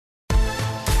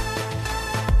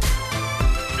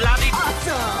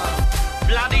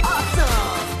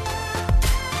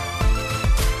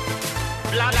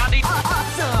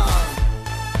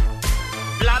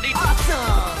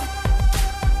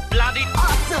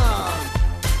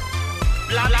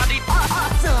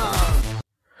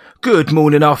Good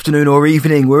morning, afternoon or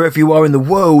evening, wherever you are in the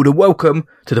world, and welcome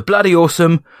to the Bloody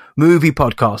Awesome Movie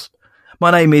Podcast. My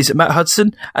name is Matt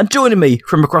Hudson, and joining me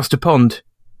from across the pond,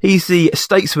 he's the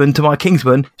statesman to my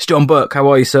kingsman, it's John Burke. How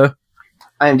are you, sir?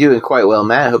 I am doing quite well,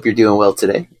 Matt. I hope you're doing well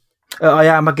today. I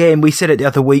am. Again, we said it the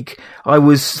other week. I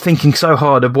was thinking so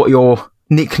hard of what your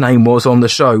nickname was on the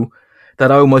show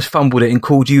that I almost fumbled it and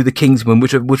called you the Kingsman,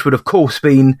 which would of course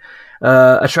been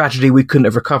a tragedy we couldn't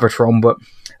have recovered from. But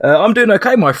I'm doing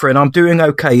okay, my friend. I'm doing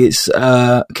okay. It's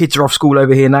kids are off school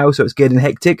over here now, so it's getting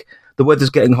hectic. The weather's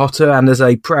getting hotter, and as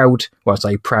a proud,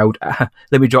 let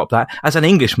me drop that. As an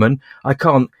Englishman, I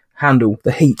can't handle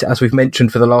the heat, as we've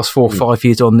mentioned for the last 4 or 5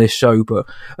 years on this show. But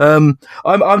I'm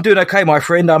doing okay, my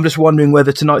friend. I'm just wondering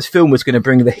whether tonight's film was going to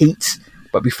bring the heat.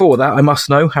 But before that, I must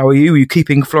know, how are you? Are you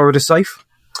keeping Florida safe?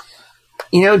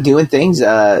 You know, doing things.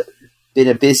 Been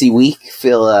a busy week.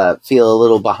 Feel a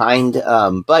little behind.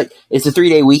 But it's a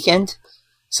 3-day weekend,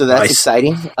 so that's nice.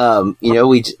 Exciting.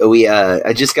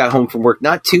 I just got home from work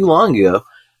not too long ago.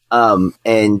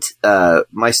 And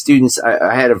my students,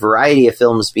 I had a variety of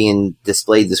films being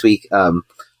displayed this week.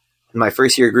 My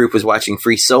first year group was watching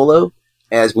Free Solo,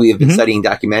 as we have been studying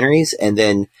documentaries. And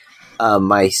then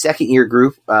my second year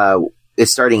group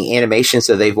is starting animation,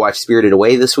 so they've watched Spirited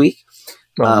Away this week,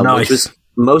 nice. Which was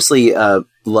mostly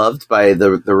loved by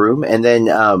the room. And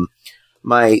then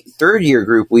my third year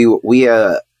group,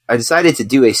 I decided to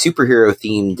do a superhero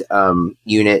themed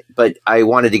unit, but I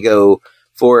wanted to go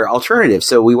for alternatives.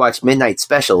 So we watched Midnight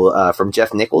Special from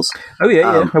Jeff Nichols. Oh,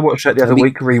 yeah. I watched that the other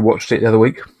week, rewatched it the other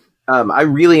week. I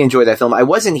really enjoyed that film. I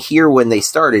wasn't here when they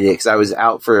started it because I was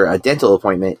out for a dental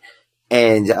appointment.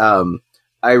 And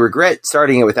I regret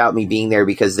starting it without me being there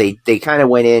because they kind of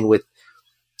went in with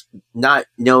not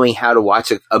knowing how to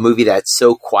watch a movie that's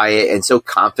so quiet and so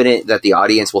confident that the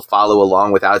audience will follow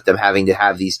along without them having to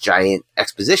have these giant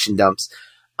exposition dumps.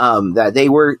 That they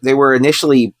were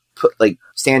initially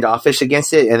standoffish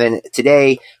against it, and then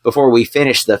today, before we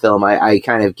finished the film, I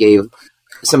kind of gave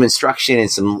some instruction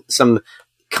and some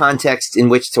context in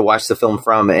which to watch the film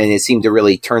from, and it seemed to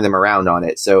really turn them around on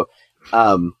it. So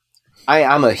I'm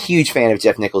a huge fan of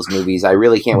Jeff Nichols movies. I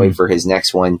really can't wait for his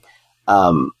next one.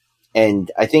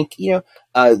 And I think,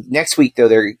 next week, though,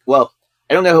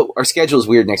 I don't know, our schedule is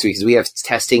weird next week because we have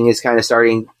testing is kind of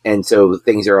starting, and so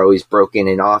things are always broken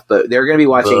and off, but they're going to be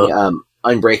watching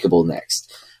Unbreakable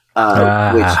next.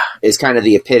 Which is kind of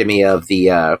the epitome of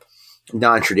the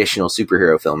non-traditional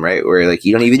superhero film, right? Where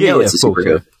you don't even know it's a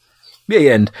superhero.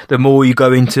 Yeah, and the more you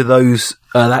go into those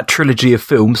that trilogy of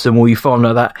films, the more you find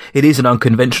out that it is an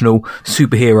unconventional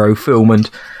superhero film.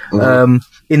 And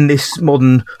in this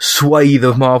modern swathe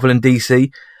of Marvel and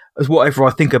DC, as whatever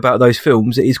I think about those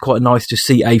films, it is quite nice to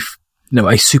see a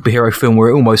superhero film where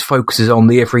it almost focuses on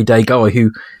the everyday guy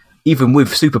who, even with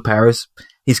superpowers,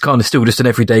 he's kind of still just an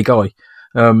everyday guy.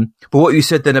 But what you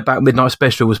said then about Midnight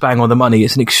Special was bang on the money.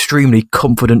 It's an extremely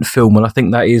confident film, and I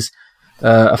think that is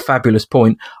a fabulous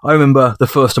point. I remember the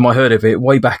first time I heard of it,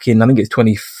 way back in, I think it's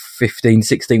 2015,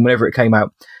 16, whenever it came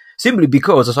out, simply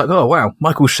because I was like, oh, wow,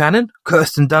 Michael Shannon,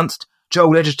 Kirsten Dunst,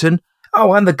 Joel Edgerton,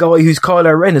 and the guy who's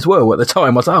Kylo Ren as well at the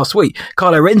time. I was like, oh, sweet,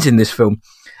 Kylo Ren's in this film.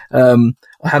 I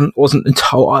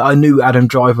knew Adam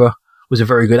Driver was a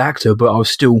very good actor, but I was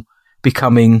still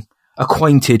becoming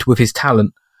acquainted with his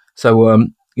talent. So, I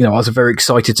was very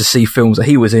excited to see films that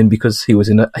he was in because he was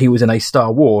in a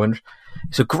Star Wars, and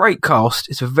it's a great cast.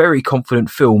 It's a very confident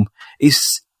film.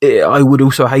 I would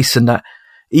also hasten that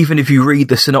even if you read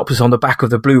the synopsis on the back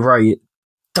of the Blu-ray, it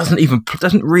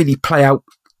doesn't really play out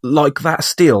like that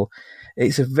still.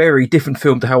 It's a very different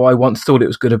film to how I once thought it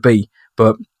was going to be,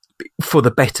 but for the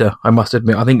better, I must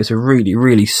admit. I think it's a really,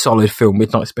 really solid film,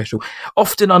 Midnight Special.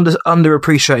 Often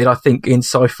underappreciated, I think, in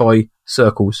sci-fi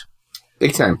circles.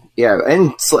 Big time, yeah.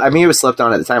 And it was slept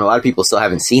on at the time. A lot of people still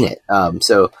haven't seen it.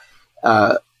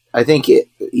 I think it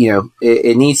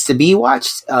needs to be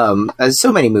watched. As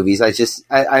so many movies,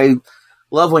 I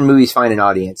love when movies find an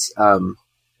audience.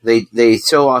 They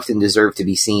so often deserve to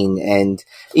be seen. And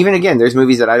even again, there's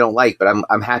movies that I don't like, but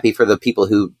I'm happy for the people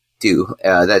who do,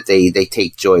 that they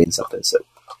take joy in something. So.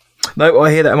 No,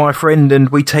 I hear that, my friend, and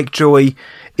we take joy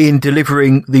in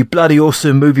delivering the Bloody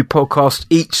Awesome Movie Podcast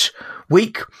each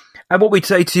week. And what we'd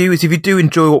say to you is if you do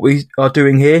enjoy what we are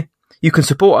doing here, you can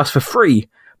support us for free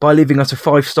by leaving us a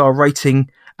 5-star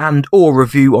rating and or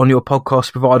review on your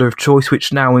podcast provider of choice,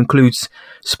 which now includes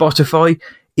Spotify.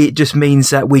 It just means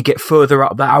that we get further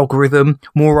up the algorithm,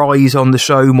 more eyes on the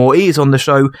show, more ears on the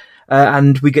show,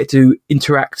 and we get to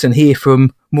interact and hear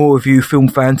from more of you film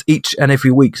fans each and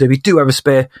every week. So if you do have a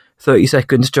spare 30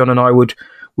 seconds, John and I would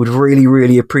really,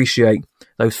 really appreciate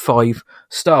those 5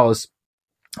 stars.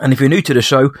 And if you're new to the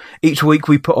show, each week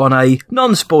we put on a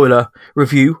non-spoiler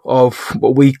review of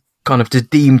what we kind of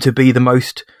deem to be the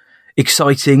most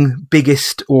exciting,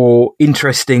 biggest or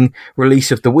interesting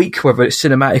release of the week, whether it's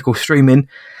cinematic or streaming.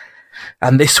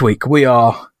 And this week we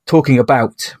are talking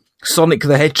about Sonic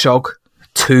the Hedgehog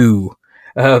 2,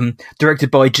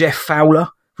 directed by Jeff Fowler,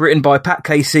 written by Pat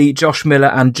Casey, Josh Miller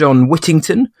and John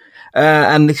Whittington.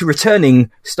 And the returning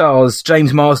stars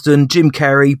James Marsden, Jim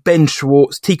Carrey, Ben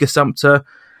Schwartz, Tika Sumpter,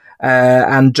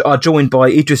 and are joined by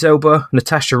Idris Elba,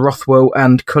 Natasha Rothwell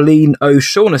and Colleen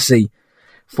O'Shaughnessy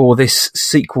for this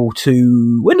sequel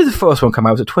to... When did the first one come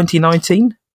out? Was it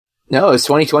 2019? No, it was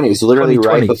 2020. It was literally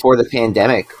right before the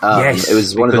pandemic. Yes, it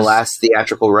was one of the last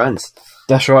theatrical runs.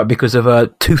 That's right, because of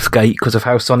Toothgate, because of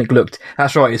how Sonic looked.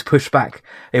 That's right, it's pushed back.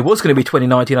 It was going to be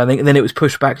 2019, I think, and then it was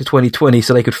pushed back to 2020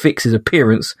 so they could fix his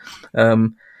appearance.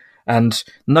 And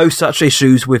no such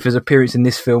issues with his appearance in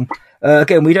this film.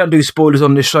 Again, we don't do spoilers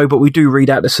on this show, but we do read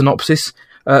out the synopsis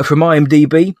from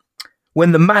IMDb.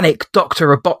 When the manic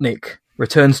Dr. Robotnik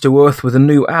returns to Earth with a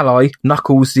new ally,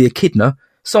 Knuckles the Echidna,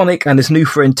 Sonic and his new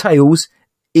friend Tails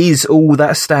is all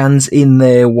that stands in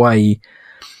their way.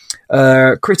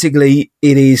 Critically,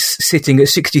 it is sitting at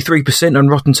 63% on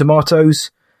Rotten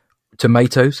Tomatoes,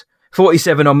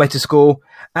 47 on Metascore,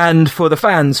 and for the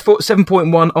fans,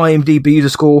 7.1 IMDb user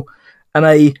score, and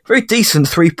a very decent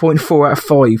 3.4 out of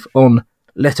 5 on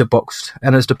Letterboxd.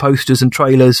 And as the posters and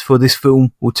trailers for this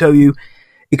film will tell you,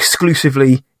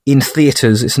 exclusively in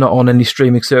theatres. It's not on any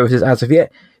streaming services as of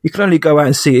yet. You can only go out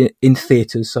and see it in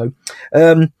theatres. So,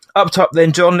 up top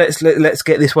then, John, let's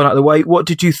get this one out of the way. What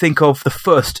did you think of the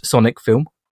first Sonic film?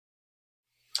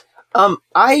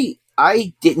 I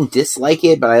didn't dislike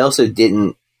it, but I also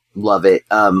didn't love it.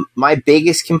 My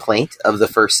biggest complaint of the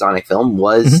first Sonic film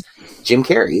was Jim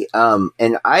Carrey.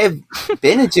 And I've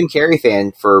been a Jim Carrey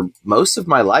fan for most of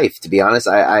my life, to be honest.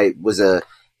 I was a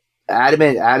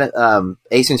adamant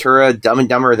Ace Ventura, Dumb and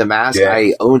Dumber, The Mask. Yeah.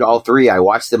 I owned all three. I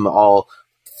watched them all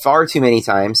far too many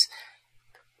times.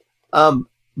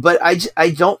 But I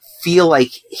don't feel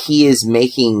like he is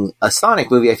making a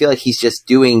Sonic movie. I feel like he's just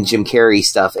doing Jim Carrey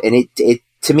stuff, and it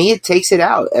to me, it takes it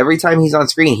out. Every time he's on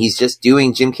screen, he's just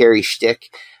doing Jim Carrey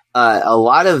shtick. A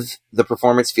lot of the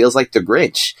performance feels like the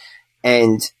Grinch,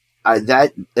 and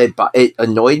it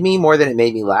annoyed me more than it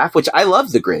made me laugh, which I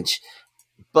love the Grinch,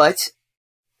 but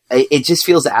it just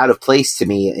feels out of place to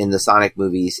me in the Sonic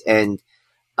movies. And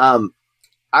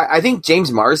I think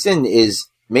James Marsden is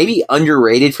maybe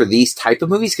underrated for these type of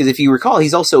movies, because if you recall,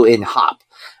 he's also in Hop.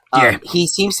 He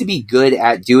seems to be good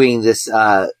at doing this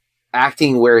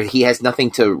acting where he has nothing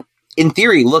to, in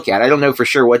theory, look at. I don't know for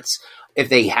sure if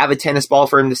they have a tennis ball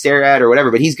for him to stare at or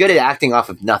whatever, but he's good at acting off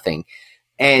of nothing.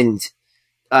 And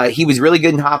he was really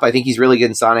good in Hop. I think he's really good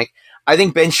in Sonic. I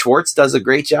think Ben Schwartz does a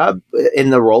great job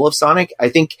in the role of Sonic. I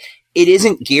think it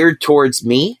isn't geared towards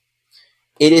me.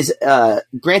 It is,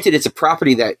 granted, it's a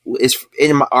property that is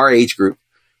in our age group,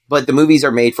 but the movies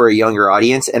are made for a younger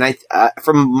audience. And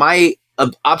from my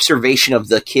observation of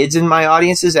the kids in my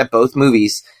audiences at both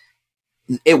movies,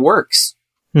 it works.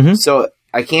 Mm-hmm. So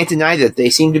I can't deny that they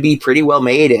seem to be pretty well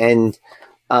made. And,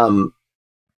 I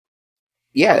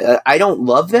don't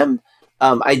love them.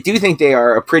 I do think they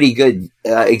are a pretty good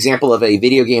example of a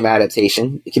video game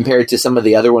adaptation compared to some of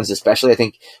the other ones, especially. I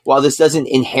think while this doesn't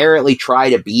inherently try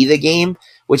to be the game,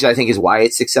 which I think is why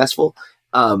it's successful,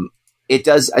 it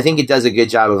does. I think it does a good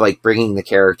job of like bringing the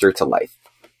character to life.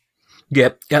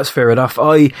 Yeah, that's fair enough.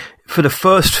 For the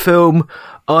first film,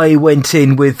 I went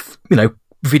in with,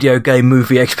 video game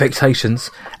movie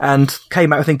expectations and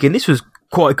came out thinking this was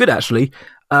quite good, actually.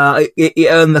 It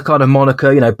earned the kind of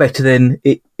moniker, better than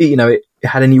it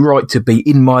had any right to be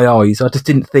in my eyes. I just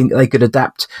didn't think they could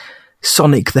adapt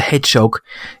Sonic the Hedgehog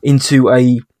into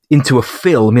a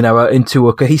film, into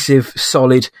a cohesive,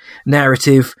 solid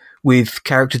narrative with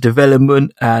character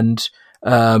development and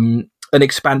an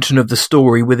expansion of the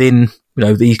story within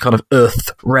these kind of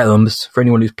Earth realms. For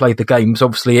anyone who's played the games,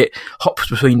 obviously it hops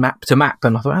between map to map,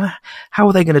 and I thought, how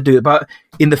are they going to do it? But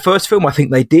in the first film, I think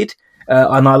they did.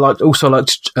 And I liked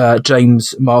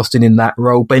James Marsden in that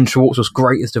role. Ben Schwartz was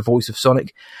great as the voice of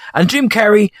Sonic. And Jim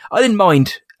Carrey, I didn't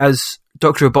mind as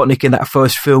Dr. Robotnik in that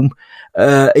first film.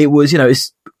 It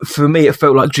was, for me, it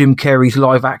felt like Jim Carrey's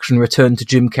live action return to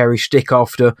Jim Carrey shtick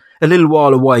after a little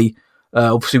while away,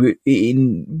 obviously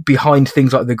behind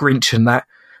things like The Grinch and that.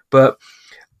 But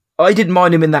I didn't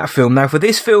mind him in that film. Now, for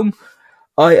this film,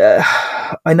 I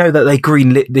know that they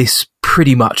greenlit this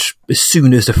pretty much as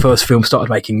soon as the first film started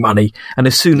making money, and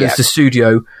as soon as the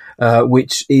studio,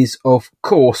 which is of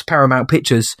course Paramount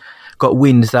Pictures, got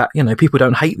wind that people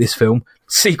don't hate this film.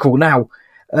 Sequel now.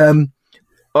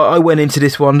 I went into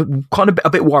this one kind of a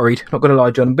bit worried, not going to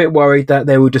lie, John, a bit worried that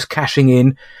they were just cashing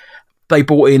in. They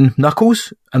brought in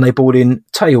Knuckles and they brought in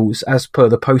Tails as per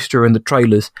the poster and the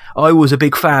trailers. I was a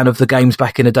big fan of the games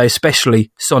back in the day,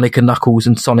 especially Sonic and Knuckles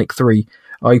and Sonic 3.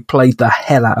 I played the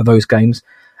hell out of those games.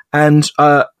 And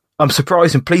I'm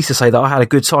surprised and pleased to say that I had a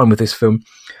good time with this film.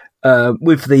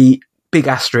 With the big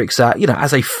asterisk that,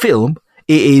 as a film,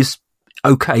 it is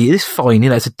okay. It is fine.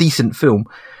 It's a decent film.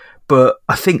 But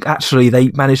I think actually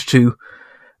they managed to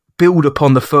build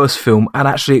upon the first film and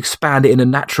actually expand it in a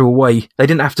natural way. They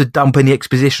didn't have to dump any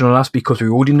exposition on us because we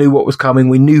already knew what was coming.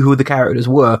 We knew who the characters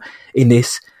were in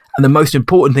this. And the most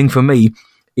important thing for me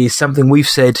is something we've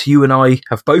said, you and I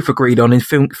have both agreed on in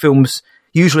films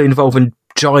usually involving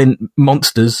giant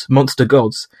monsters, monster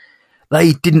gods.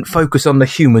 They didn't focus on the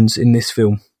humans in this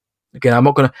film. Again, I'm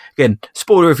not going to... Again,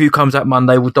 spoiler review comes out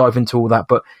Monday. We'll dive into all that.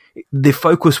 But the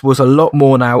focus was a lot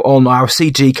more now on our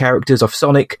CG characters of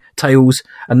Sonic, Tails,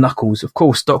 and Knuckles. Of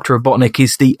course, Dr. Robotnik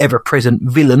is the ever-present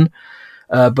villain.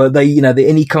 But they,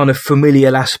 any kind of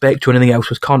familial aspect or anything else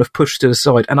was kind of pushed to the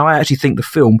side. And I actually think the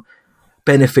film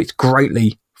benefits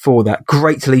greatly for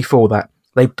that.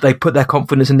 They put their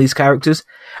confidence in these characters.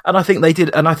 And I think they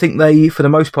did. And I think they, for the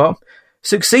most part,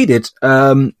 succeeded.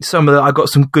 I got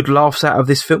some good laughs out of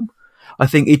this film. I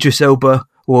think Idris Elba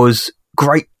was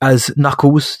great as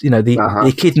Knuckles, the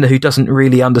echidna who doesn't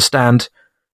really understand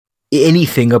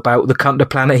anything about the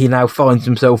planet he now finds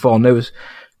himself on. There was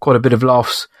quite a bit of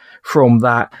laughs from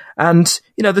that. And,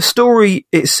 the story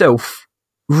itself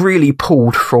really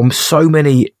pulled from so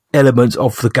many elements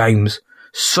of the games.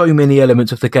 So many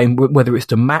elements of the game, whether it's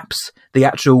the maps, the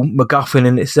actual MacGuffin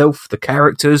in itself, the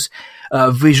characters,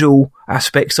 visual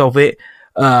aspects of it,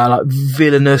 like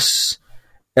villainous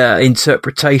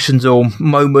interpretations or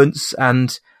moments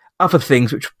and other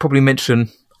things, which we'll probably mention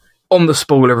on the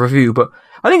spoiler review. But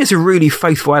I think it's a really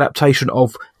faithful adaptation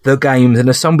of the games, and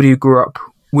as somebody who grew up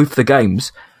with the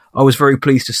games, I was very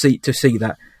pleased to see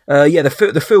that.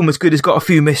 The film was good. It's got a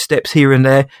few missteps here and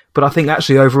there, but I think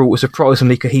actually overall it was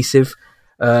surprisingly cohesive.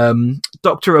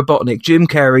 Dr. Robotnik, Jim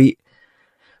Carrey,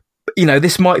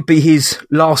 this might be his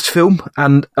last film,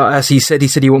 and as he said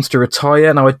he wants to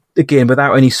retire. Now, again,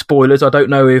 without any spoilers, I don't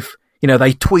know if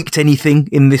they tweaked anything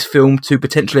in this film to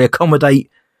potentially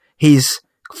accommodate his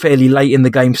fairly late in the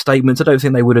game statements. I don't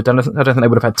think they would have done. I don't think they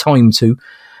would have had time to.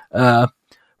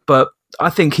 But I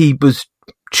think he was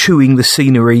chewing the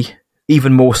scenery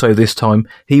even more so this time.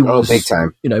 He was, big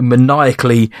time.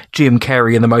 Maniacally Jim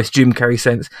Carrey in the most Jim Carrey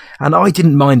sense. And I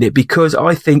didn't mind it because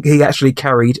I think he actually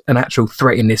carried an actual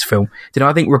threat in this film.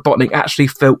 I think Robotnik actually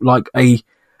felt like a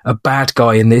bad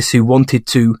guy in this who wanted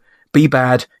to be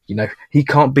bad. He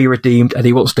can't be redeemed and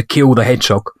he wants to kill the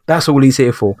hedgehog. That's all he's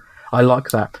here for. I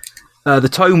like that. The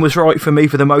tone was right for me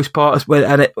for the most part.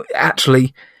 And it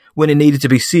actually, when it needed to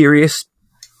be serious,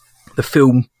 the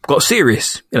film got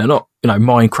serious. Not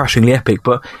mind-crushingly epic,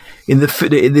 but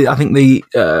I think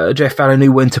the Jeff Fallon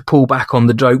knew when to pull back on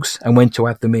the jokes and when to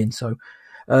add them in. So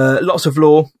lots of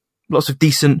lore, lots of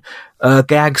decent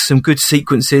gags, some good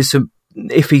sequences, some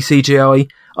iffy CGI.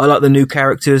 I like the new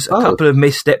characters. A couple of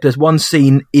missteps. There's one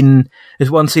scene in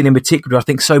particular I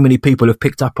think so many people have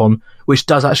picked up on, which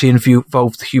does actually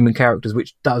involve the human characters,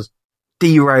 which does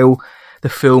derail the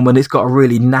film, and it's got a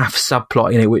really naff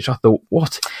subplot in it, which I thought,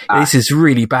 this is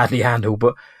really badly handled.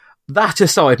 But that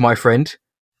aside, my friend,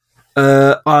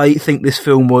 I think this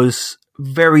film was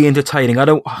very entertaining.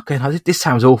 This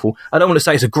sounds awful. I don't want to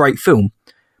say it's a great film,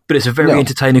 but it's a very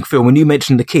entertaining film. When you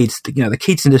mentioned the kids, the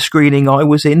kids in the screening I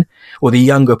was in, or the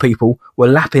younger people, were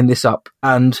lapping this up.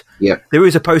 And there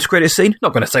is a post-credit scene.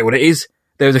 Not going to say what it is.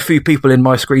 There was a few people in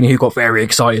my screening who got very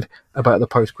excited about the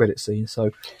post-credit scene.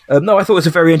 So, I thought it was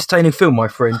a very entertaining film, my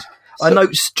friend. I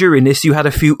noticed during this you had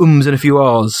a few ums and a few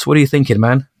ahs. What are you thinking,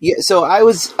 man? Yeah, so I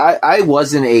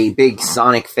wasn't a big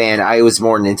Sonic fan. I was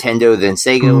more Nintendo than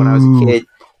Sega when I was a kid.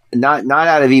 Not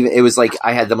out of even, it was like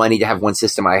I had the money to have one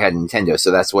system. I had Nintendo,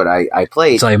 so that's what I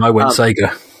played. Same, I went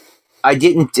Sega. I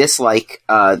didn't dislike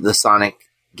the Sonic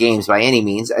games by any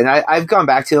means, and I've gone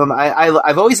back to them.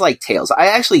 I've always liked Tails. I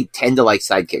actually tend to like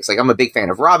sidekicks. Like, I'm a big fan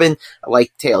of Robin. I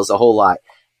like Tails a whole lot.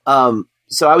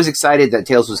 So I was excited that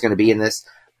Tails was going to be in this.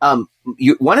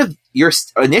 One of your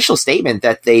initial statement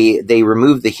that they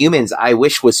removed the humans, I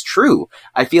wish was true.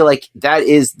 I feel like that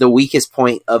is the weakest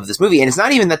point of this movie, and it's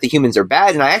not even that the humans are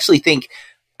bad. And I actually think,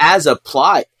 as a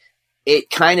plot, it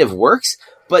kind of works.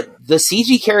 But the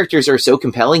CG characters are so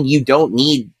compelling, you don't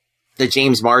need the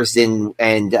James Marsden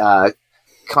and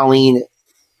Colleen.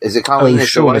 Is it Colleen?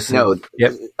 No.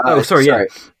 Yep. Sorry. Yeah.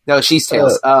 No, she's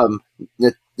Tails.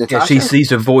 Yeah,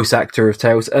 she's a voice actor of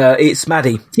Tails. It's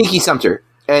Maddie. Tiki Sumter.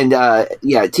 And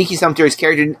yeah, Tiki Sumpter's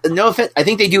character, no offense, I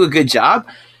think they do a good job.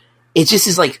 It just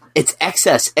is like, it's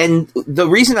excess. And the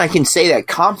reason I can say that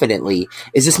confidently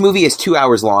is this movie is 2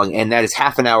 hours long, and that is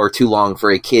half an hour too long for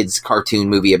a kid's cartoon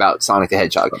movie about Sonic the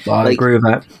Hedgehog. I agree with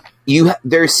that.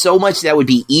 There's so much that would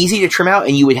be easy to trim out,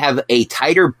 and you would have a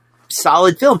tighter,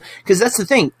 solid film. Because that's the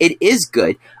thing. It is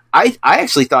good. I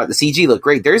actually thought the CG looked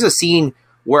great. There's a scene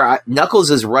where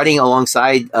Knuckles is running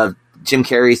alongside of Jim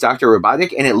Carrey's Dr.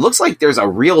 Robotnik, and it looks like there's a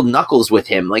real Knuckles with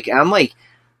him. Like, and I'm like,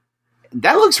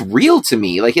 that looks real to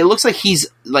me. Like, it looks like he's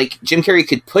like Jim Carrey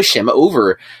could push him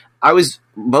over. I was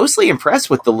mostly impressed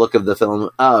with the look of the film.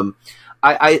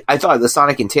 I thought the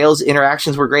Sonic and Tails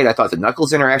interactions were great. I thought the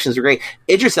Knuckles interactions were great.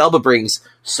 Idris Elba brings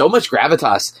so much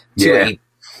gravitas to a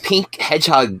pink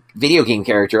hedgehog video game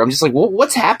character. I'm just like,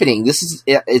 what's happening?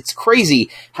 It's crazy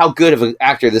how good of an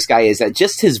actor this guy is, that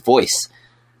just his voice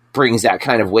brings that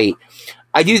kind of weight.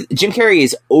 Jim Carrey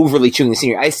is overly chewing the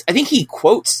scenery. I think he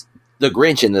quotes the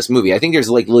Grinch in this movie. I think there's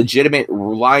like legitimate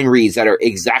line reads that are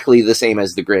exactly the same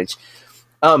as the Grinch.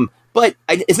 But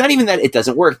it's not even that it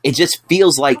doesn't work. It just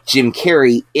feels like Jim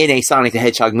Carrey in a Sonic the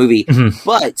Hedgehog movie. Mm-hmm.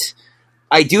 But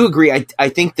I do agree. I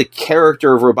think the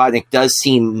character of Robotnik does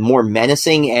seem more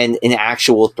menacing and an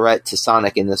actual threat to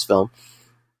Sonic in this film.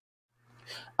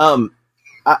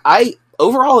 I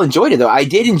overall enjoyed it, though. I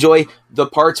did enjoy the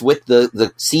parts with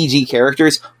the CG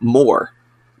characters more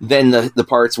than the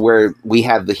parts where we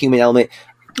have the human element.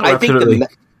 I think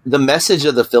the message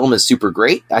of the film is super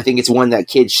great. I think it's one that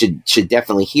kids should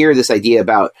definitely hear. This idea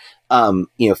about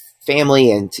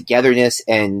family and togetherness,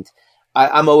 and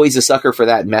I'm always a sucker for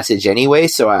that message anyway.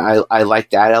 So I like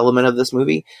that element of this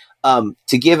movie.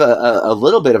 To give a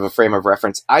little bit of a frame of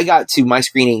reference, I got to my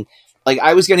screening, like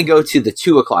I was going to go to the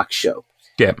 2:00 show.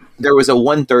 Yeah, there was a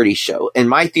 1:30 show, and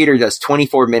my theater does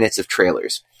 24 minutes of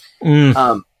trailers.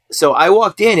 So I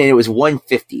walked in and it was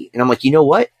 1:50, and I'm like, you know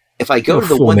what? If I go to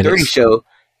the 1:30 show,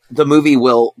 the movie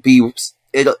will be,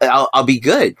 I'll be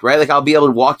good, right? Like I'll be able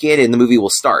to walk in and the movie will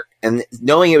start. And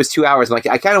knowing it was 2 hours, I'm like,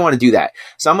 I kind of want to do that.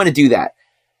 So I'm going to do that.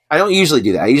 I don't usually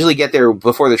do that. I usually get there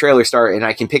before the trailers start and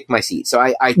I can pick my seat. So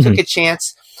I took a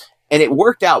chance and it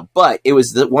worked out, but it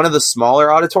was one of the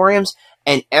smaller auditoriums,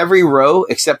 and every row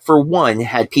except for one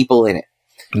had people in it.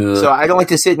 So I don't like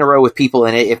to sit in a row with people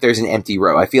in it if there's an empty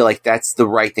row. I feel like that's the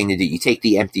right thing to do. You take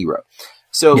the empty row.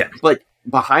 So, but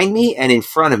behind me and in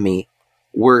front of me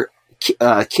were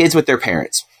kids with their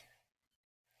parents.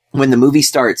 When the movie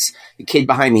starts, the kid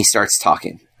behind me starts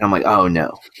talking. And I'm like, oh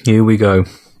no. Here we go.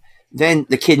 Then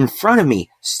the kid in front of me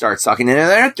starts talking. And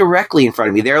they're not directly in front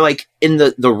of me. They're like in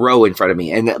the row in front of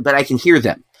me. But I can hear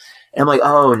them. And I'm like,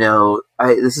 oh no.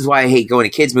 This is why I hate going to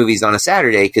kids' movies on a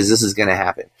Saturday, because this is going to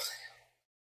happen.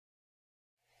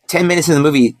 10 minutes in the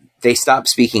movie, they stop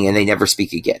speaking and they never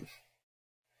speak again.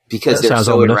 Because they're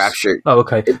so enraptured. Oh,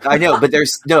 okay. I know, but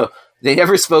they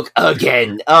never spoke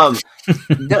again.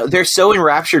 No, they're so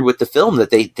enraptured with the film that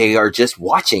they are just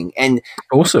watching. And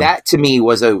awesome. That to me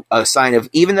was a sign of,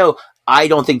 even though I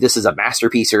don't think this is a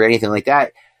masterpiece or anything like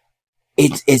that,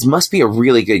 it must be a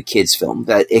really good kids film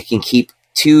that it can keep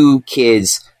two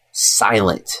kids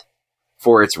silent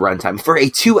for its runtime. For a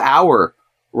 2-hour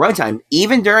runtime,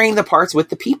 even during the parts with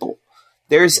the people.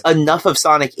 There's enough of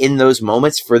Sonic in those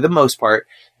moments, for the most part,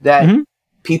 that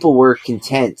people were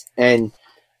content. And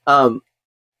I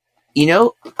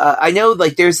know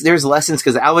like there's lessons,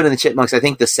 because Alvin and the Chipmunks, I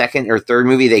think the second or third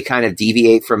movie, they kind of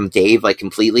deviate from Dave like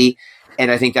completely, and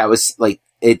I think that was like,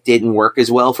 it didn't work as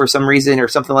well for some reason or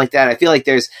something like that. I feel like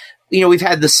there's, we've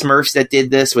had the Smurfs that did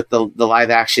this with the live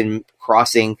action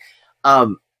crossing.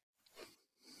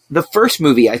 The first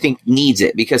movie, I think, needs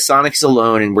it because Sonic's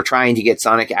alone and we're trying to get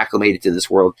Sonic acclimated to this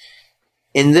world.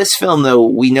 In this film, though,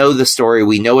 we know the story,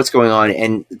 we know what's going on,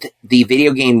 and the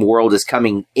video game world is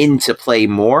coming into play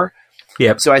more.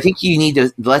 Yep. So I think you need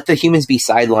to let the humans be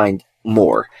sidelined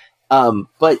more.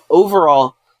 But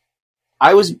overall,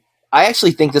 I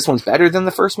actually think this one's better than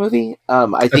the first movie.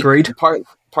 I think Agreed.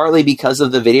 Partly because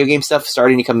of the video game stuff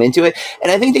starting to come into it.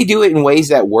 And I think they do it in ways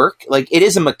that work. Like, it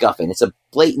is a MacGuffin. It's a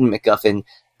blatant MacGuffin.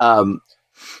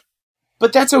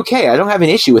 But that's okay. I don't have an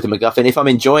issue with a MacGuffin if I'm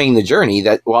enjoying the journey,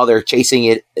 that while they're chasing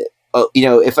it,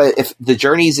 if the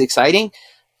journey's exciting,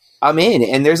 I'm in.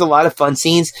 And there's a lot of fun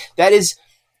scenes. That is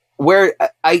where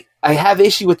I have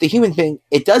issue with the human thing.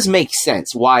 It does make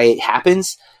sense why it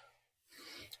happens,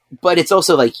 but it's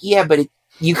also like, yeah, but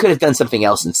you could have done something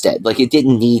else instead. Like, it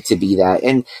didn't need to be that.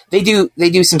 And they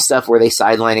do some stuff where they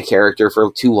sideline a character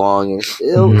for too long, and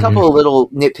a couple of little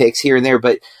nitpicks here and there,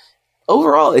 but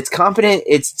overall, it's competent.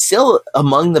 It's still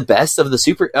among the best of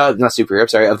the of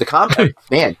the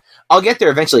I'll get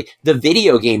there eventually. The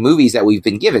video game movies that we've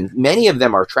been given, many of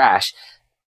them are trash.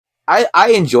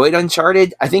 I enjoyed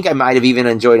Uncharted. I think I might have even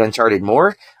enjoyed Uncharted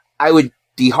more. I would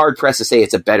be hard pressed to say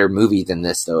it's a better movie than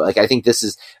this, though. Like, I think this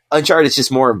is Uncharted is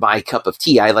just more of my cup of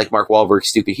tea. I like Mark Wahlberg's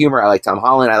stupid humor. I like Tom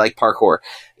Holland. I like parkour.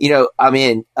 You know, I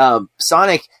mean,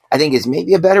 Sonic, I think, is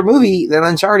maybe a better movie than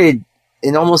Uncharted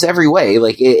in almost every way.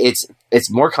 Like, it's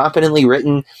more competently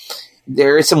written.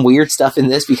 There is some weird stuff in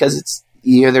this because it's,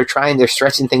 you know, they're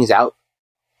stretching things out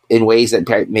in ways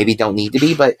that maybe don't need to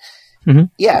be, but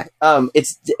yeah,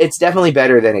 it's definitely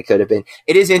better than it could have been.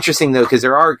 It is interesting though, because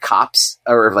there are cops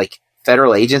or like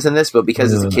federal agents in this, but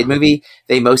because it's a kid movie,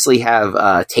 they mostly have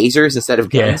tasers instead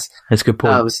of guns. Yeah, that's a good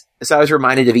point. So I was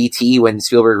reminded of E.T. when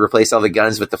Spielberg replaced all the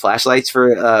guns with the flashlights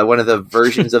for one of the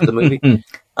versions of the movie.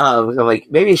 I'm like,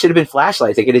 maybe it should have been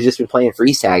flashlights. They could have just been playing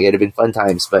freeze tag. It'd have been fun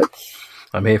times, but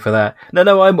I'm here for that.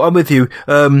 No, I'm with you.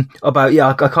 I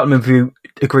can't remember if you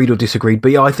agreed or disagreed,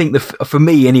 but yeah, I think for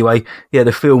me anyway, yeah,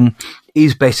 the film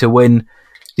is better when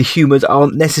the humours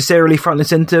aren't necessarily front and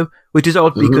centre, which is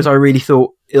odd because I really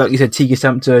thought, like you said, Tigger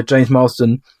Stampter, James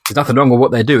Marsden, there's nothing wrong with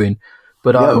what they're doing,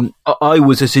 but I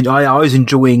was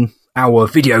enjoying our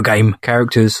video game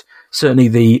characters, certainly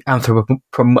the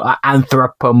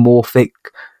anthropomorphic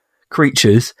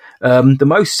creatures the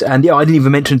most. And yeah, I didn't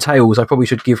even mention Tails. I probably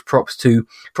should give props to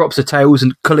Tails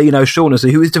and Colleen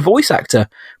O'Shaughnessy, who is the voice actor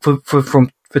for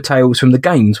Tails from the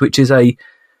games, which is an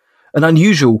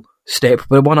unusual step,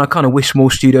 but one I kind of wish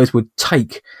more studios would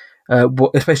take,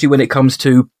 especially when it comes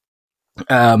to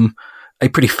a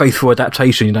pretty faithful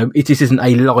adaptation. You know, this isn't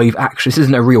a live action. This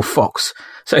isn't a real fox.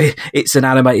 So it's an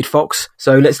animated fox.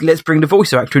 So let's bring the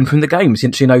voice actor in from the game,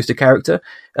 since she knows the character.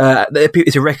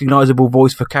 It's a recognisable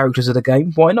voice for characters of the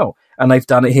game. Why not? And they've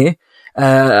done it here.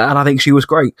 And I think she was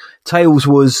great.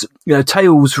 Tails'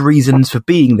 reasons for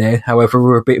being there, however,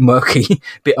 were a bit murky, a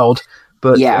bit odd.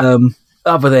 But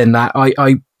other than that,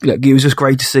 it was just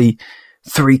great to see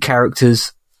three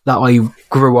characters that I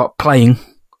grew up playing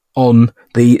on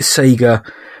the Sega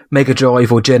Mega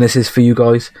Drive or Genesis for you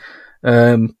guys.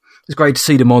 It's great to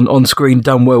see them on screen,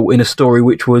 done well in a story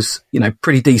which was,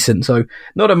 pretty decent. So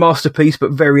not a masterpiece,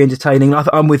 but very entertaining.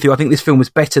 I'm with you. I think this film was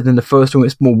better than the first one.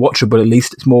 It's more watchable, at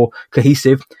least. It's more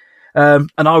cohesive. And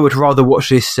I would rather watch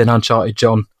this than Uncharted,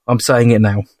 John. I'm saying it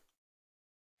now.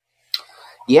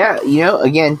 Yeah,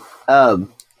 again,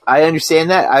 I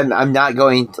understand that. I'm not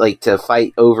going to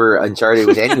fight over Uncharted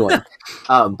with anyone.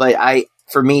 But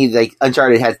for me, like,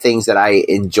 Uncharted had things that I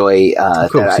enjoy.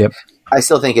 Of course, I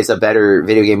still think it's a better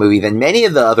video game movie than many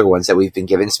of the other ones that we've been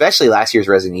given, especially last year's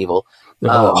Resident Evil.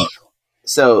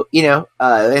 So,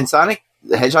 and Sonic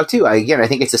the Hedgehog 2, I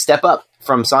think it's a step up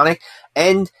from Sonic.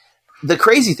 And the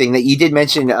crazy thing that you did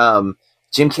mention,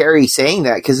 Jim Carrey saying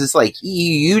that, because it's like,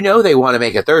 they want to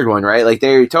make a third one, right? Like,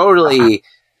 they're totally...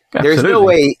 There's no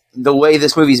way, the way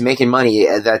this movie's making money,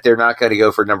 that they're not going to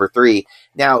go for number 3.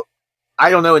 Now, I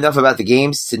don't know enough about the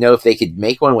games to know if they could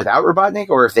make one without Robotnik,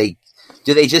 or if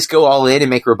do they just go all in and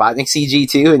make Robotnik CG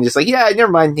too, and just like, yeah,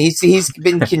 never mind, he's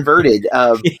been converted.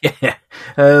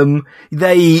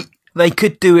 They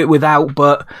could do it without,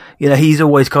 but he's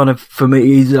always kind of, for me,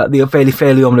 he's like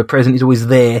fairly omnipresent. He's always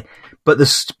there, but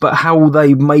how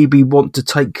they maybe want to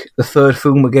take the third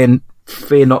film again.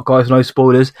 Fear not, guys, no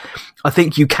spoilers. I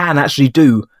think you can actually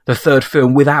do the third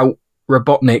film without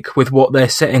Robotnik with what they're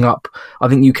setting up. I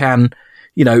think you can,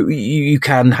 you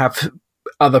can have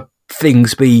other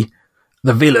things be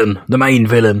the villain, the main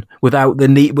villain, without the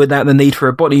need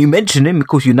for Robotnik. You mention him, of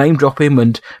course, you name drop him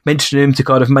and mention him to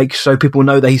kind of make so people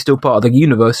know that he's still part of the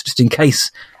universe, just in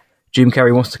case Jim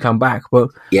Carrey wants to come back. But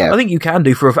yeah, I think you can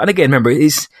do and again, remember,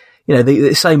 it's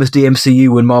the same as the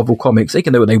MCU and Marvel Comics. They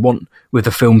can do what they want with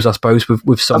the films, I suppose,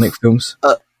 with Sonic films.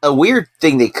 A weird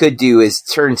thing they could do is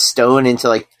turn Stone into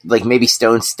like maybe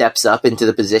Stone steps up into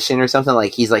the position or something.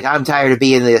 Like, he's like, I'm tired of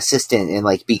being the assistant,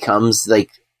 and becomes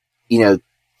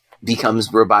becomes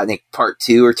Robotnik Part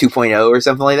 2 or 2.0 or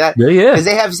something like that. Yeah. Because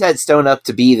they have set Stone up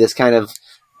to be this kind of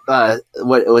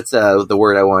what's the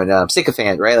word I want?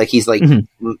 Sycophant, right? Like, he's like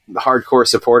hardcore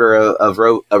supporter of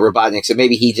Robotnik, so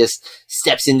maybe he just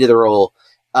steps into the role.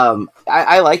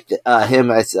 I liked him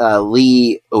as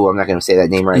Lee. Oh, I'm not going to say that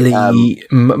name right. Lee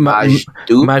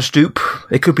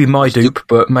Majdoub. It could be Majdoub,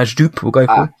 but Majdoub we'll go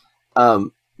for.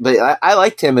 But I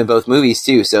liked him in both movies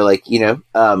too. So,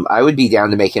 I would be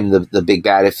down to make him the big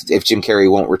bad if Jim Carrey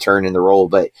won't return in the role.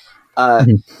 But I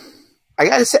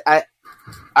gotta say, I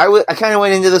kind of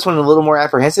went into this one a little more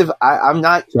apprehensive. I'm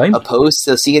not opposed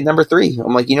to seeing number 3.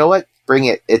 I'm like, you know what? Bring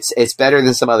it. It's better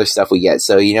than some other stuff we get.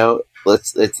 So,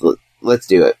 let's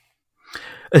do it.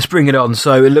 let's bring it on.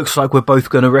 So it looks like we're both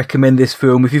going to recommend this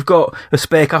film. If you've got a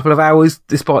spare couple of hours,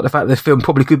 despite the fact this film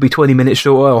probably could be 20 minutes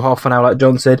shorter or half an hour like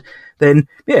John said, then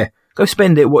yeah, go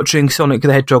spend it watching Sonic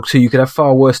the Hedgehog 2. You could have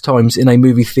far worse times in a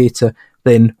movie theatre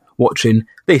than watching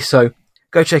this. So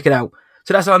go check it out.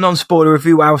 So that's our non-spoiler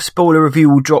review. Our spoiler review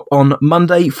will drop on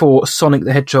Monday for Sonic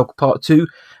the Hedgehog Part 2.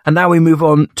 And now we move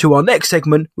on to our next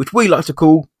segment, which we like to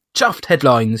call Chuffed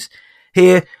Headlines.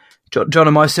 Here, John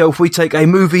and myself, we take a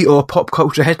movie or pop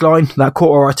culture headline that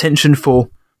caught our attention for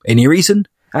any reason,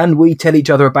 and we tell each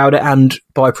other about it, and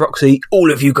by proxy,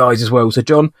 all of you guys as well. So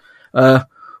John, what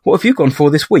have you gone for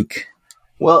this week?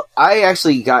 Well, I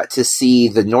actually got to see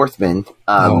The Northman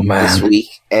this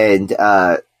week, and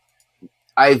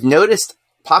I've noticed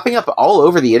popping up all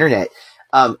over the internet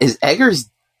is Eggers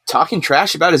talking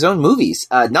trash about his own movies.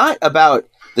 Not about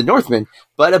The Northman,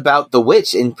 but about The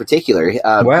Witch in particular.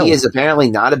 Wow. He is apparently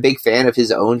not a big fan of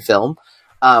his own film,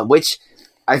 which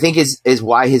I think is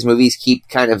why his movies keep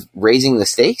kind of raising the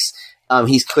stakes.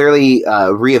 He's clearly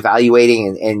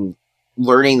reevaluating and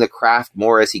learning the craft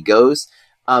more as he goes.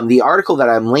 The article that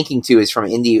I'm linking to is from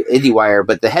IndieWire,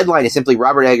 but the headline is simply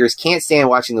Robert Eggers can't stand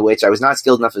watching The Witch. I was not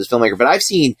skilled enough as a filmmaker, but I've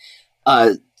seen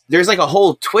there's like a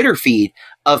whole Twitter feed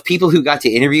of people who got to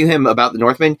interview him about The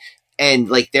Northman, and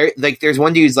there's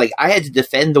one dude's like, I had to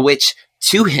defend The Witch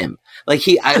to him. Like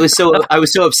I was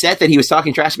so upset that he was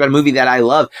talking trash about a movie that I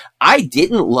love. I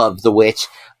didn't love The Witch,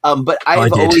 but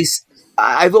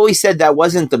I've always said that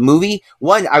wasn't the movie.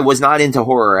 One, I was not into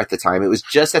horror at the time. It was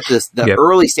just at the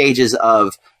early stages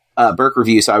of Burke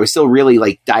Review, so I was still really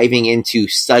like diving into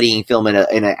studying film in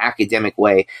an academic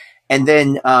way. And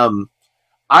then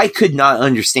I could not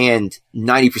understand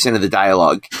 90% of the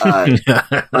dialogue.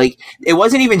 Like it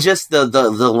wasn't even just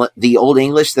the Old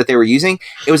English that they were using.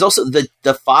 It was also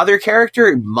the father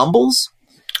character mumbles.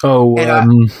 Oh,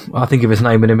 I'll think of his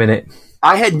name in a minute.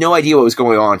 I had no idea what was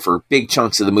going on for big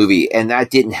chunks of the movie, and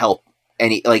that didn't help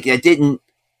that didn't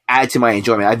add to my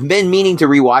enjoyment. I've been meaning to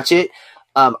rewatch it.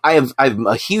 I'm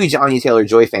a huge Anya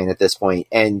Taylor-Joy fan at this point,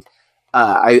 and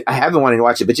I haven't wanted to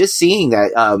watch it, but just seeing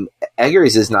that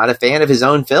Eggers is not a fan of his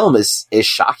own film is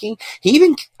shocking.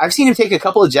 I've seen him take a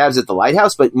couple of jabs at The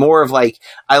Lighthouse, but more of like,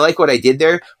 I like what I did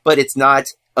there, but it's not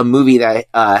a movie that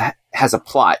has a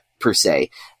plot per se.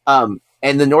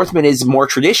 And The Northman is more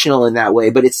traditional in that way,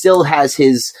 but it still has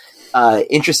his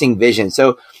interesting vision.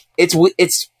 So I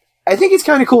think it's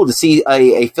kind of cool to see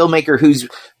a filmmaker who's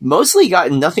mostly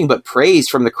gotten nothing but praise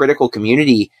from the critical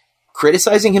community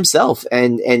criticizing himself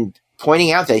and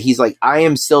pointing out that he's like, I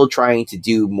am still trying to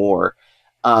do more.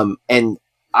 And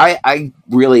I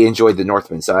really enjoyed The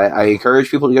Northman, so I encourage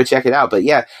people to go check it out. But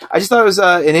yeah, I just thought it was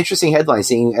an interesting headline,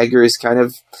 seeing Eggers kind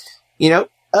of,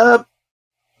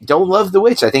 don't love The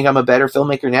Witch. I think I'm a better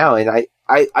filmmaker now, and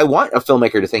I want a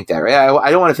filmmaker to think that, right?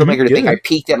 I don't want a filmmaker to think I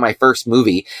peaked at my first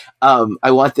movie. I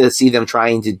want to see them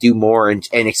trying to do more and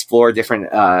explore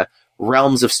different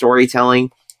realms of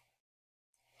storytelling,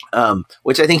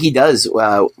 which I think he does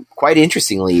quite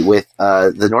interestingly with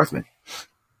The Northman.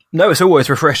 No, it's always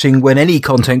refreshing when any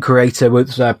content creator, whether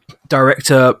it's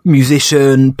director,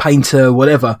 musician, painter,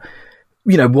 whatever,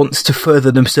 wants to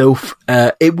further themselves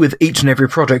with each and every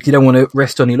project. You don't want to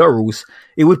rest on your laurels.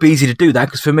 It would be easy to do that,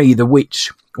 because for me, The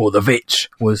Witch, or The Vitch,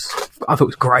 I thought it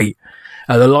was great.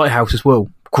 The Lighthouse as well,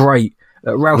 great.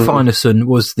 Ralph Ineson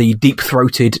was the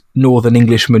deep-throated Northern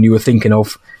Englishman you were thinking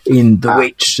of in The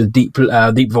Witch,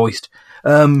 the deep-voiced.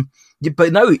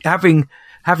 But no,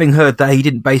 having heard that he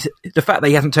didn't base it, the fact that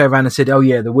he hasn't turned around and said, oh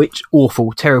yeah, The Witch,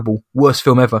 awful, terrible, worst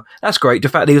film ever, that's great. The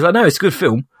fact that he was like, no, it's a good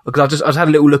film, because I just had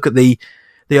a little look at the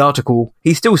article.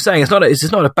 He's still saying it's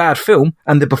not a bad film,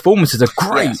 and the performances are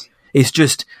great. Yes. It's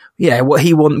just, what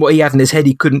he had in his head,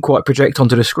 he couldn't quite project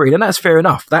onto the screen, and that's fair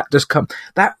enough.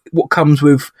 What comes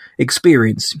with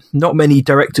experience. Not many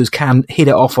directors can hit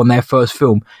it off on their first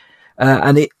film,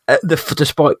 and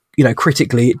despite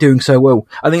critically it doing so well.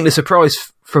 I think the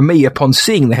surprise for me upon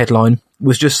seeing the headline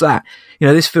was just that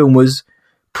this film was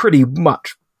pretty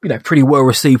much pretty well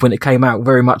received when it came out,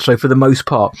 very much so for the most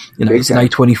part. It's an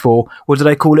A24. What do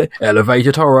they call it?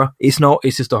 Elevated horror. It's not.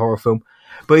 It's just a horror film.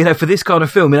 But for this kind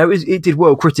of film, it did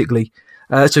well critically.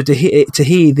 So to hear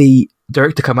the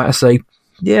director come out and say,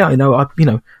 "Yeah,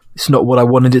 it's not what I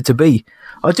wanted it to be,"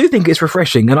 I do think it's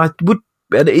refreshing, and it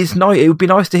would be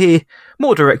nice to hear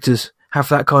more directors have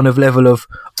that kind of level of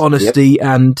honesty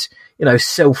and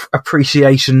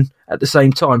self-appreciation at the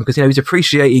same time, because he's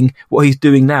appreciating what he's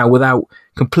doing now without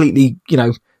completely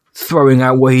throwing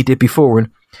out what he did before. And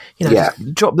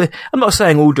just drop the. I'm not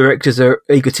saying all directors are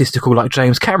egotistical like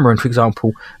James Cameron, for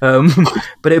example,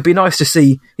 but it'd be nice to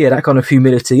see, that kind of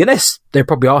humility. Unless there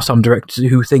probably are some directors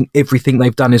who think everything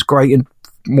they've done is great, and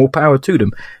more power to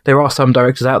them. There are some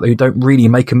directors out there who don't really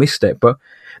make a misstep, but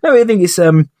no, I think it's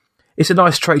a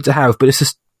nice trait to have. But it's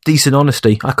just decent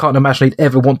honesty. I can't imagine he'd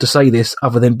ever want to say this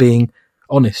other than being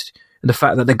honest. And the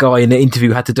fact that the guy in the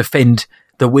interview had to defend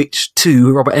The Witch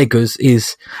to Robert Eggers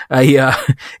is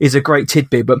a great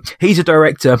tidbit. But he's a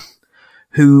director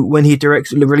who, when he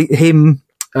directs him,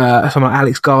 someone like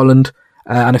Alex Garland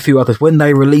and a few others, when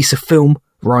they release a film,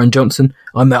 Rian Johnson,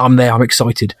 I'm there, I'm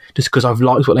excited, just because I've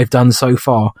liked what they've done so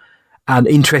far, and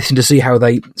interesting to see how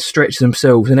they stretch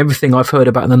themselves. And everything I've heard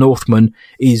about The Northman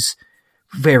is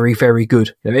very, very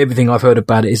good. Everything I've heard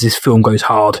about it is this film goes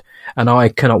hard, and I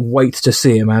cannot wait to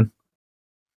see it, man.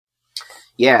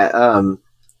 Yeah,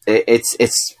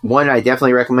 it's one I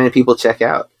definitely recommend people check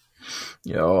out.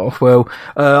 Yeah, well,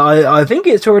 I think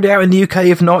it's already out in the UK.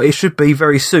 If not, it should be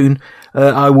very soon.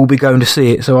 I will be going to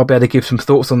see it, so I'll be able to give some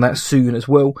thoughts on that soon as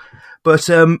well. But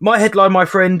my headline, my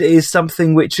friend, is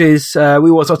something which is we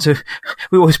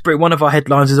always bring, one of our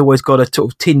headlines has always got a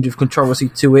sort of tinge of controversy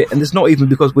to it, and it's not even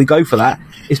because we go for that.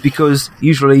 It's because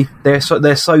usually they're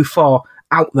so far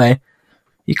out there.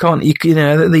 You can't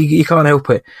help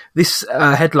it. This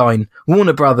headline: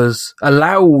 Warner Brothers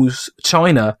allows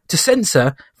China to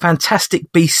censor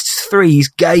Fantastic Beasts 3's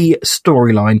gay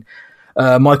storyline.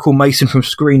 Michael Mason from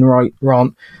Screen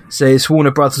Rant says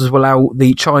Warner Brothers will allow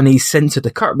the Chinese censor to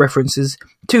cut references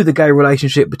to the gay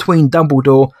relationship between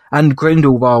Dumbledore and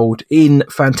Grindelwald in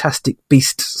Fantastic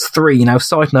Beasts 3. Now,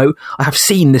 side note, I have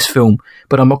seen this film,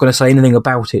 but I'm not going to say anything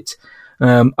about it,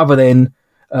 other than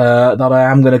that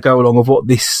I am going to go along with what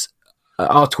this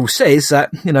article says,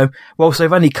 that, whilst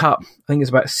they've only cut, I think it's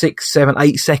about 6, 7,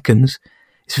 8 seconds,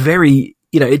 it's very,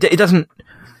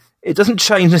 it doesn't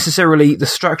change necessarily the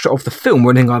structure of the film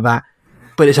or anything like that,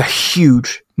 but it's a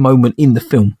huge moment in the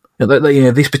film.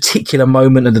 This particular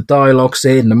moment and the dialogue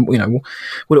said, and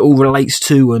what it all relates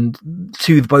to, and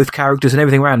to both characters and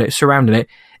everything around it, surrounding it,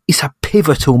 it's a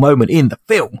pivotal moment in the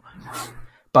film.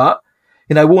 But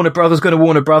Warner Brothers going to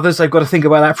Warner Brothers. They've got to think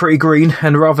about that pretty green,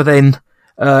 and rather than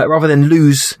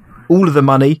lose all of the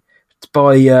money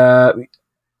by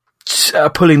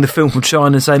pulling the film from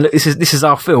China and saying, look, this is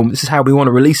our film, this is how we want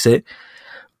to release it.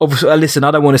 Obviously, listen,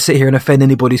 I don't want to sit here and offend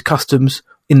anybody's customs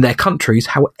in their countries.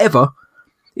 However,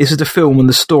 this is the film and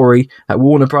the story that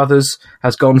Warner Brothers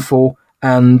has gone for,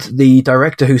 and the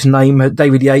director whose name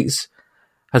David Yates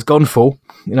has gone for.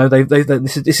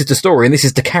 This is the story, and this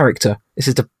is the character. This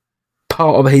is the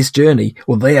part of his journey,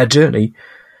 or their journey.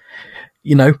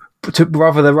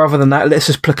 Rather than that, let's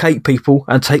just placate people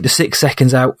and take the 6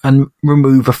 seconds out and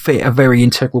remove a very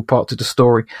integral part to the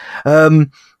story. A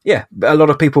lot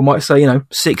of people might say,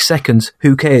 6 seconds,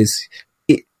 who cares?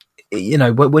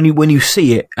 When you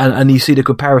see it and you see the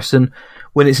comparison,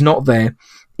 when it's not there,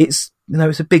 it's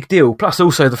it's a big deal. Plus,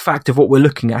 also the fact of what we're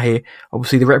looking at here,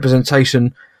 obviously the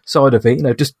representation side of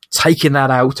it. Just taking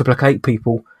that out to placate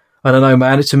people. I don't know,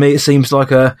 man. To me, it seems like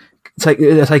they're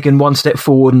taking one step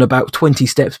forward and about 20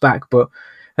 steps back. But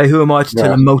hey, who am I to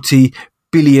tell a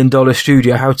multi-billion-dollar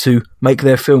studio how to make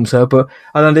their film, sir? But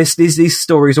I don't know, these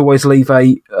stories always leave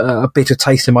a bitter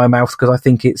taste in my mouth, because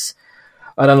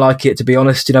I don't like it, to be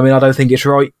honest. I don't think it's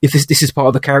right. If this is part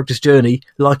of the character's journey,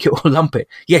 like it or lump it.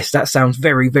 Yes, that sounds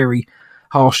very, very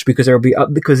harsh, because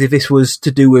because if this was to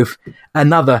do with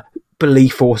another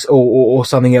belief or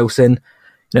something else, then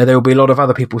there will be a lot of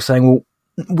other people saying, well,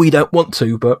 we don't want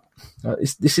to, but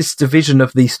this is the vision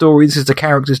of the story. This is the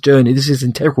character's journey. This is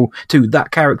integral to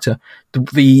that character,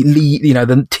 the lead,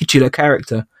 the titular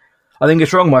character. I think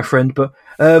it's wrong, my friend. But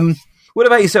what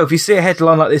about yourself? You see a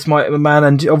headline like this, my man,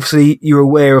 and obviously you're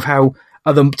aware of how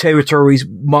other territories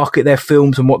market their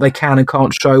films and what they can and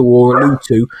can't show or allude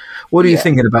to. What are you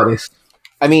thinking about this?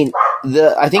 I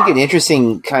think an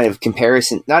interesting kind of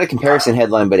comparison, not a comparison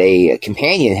headline, but a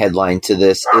companion headline to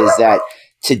this is that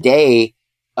today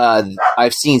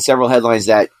I've seen several headlines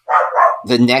that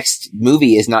the next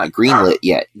movie is not greenlit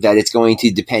yet, that it's going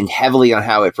to depend heavily on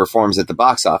how it performs at the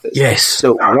box office. Yes.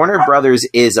 So Warner Brothers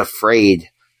is afraid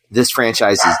this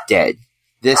franchise is dead.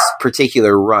 This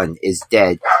particular run is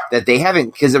dead. That they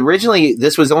haven't, because originally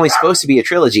this was only supposed to be a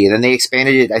trilogy, and then they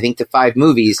expanded it, I think, to 5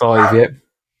 movies. 5, yeah.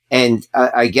 And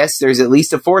I guess there's at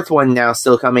least a 4th one now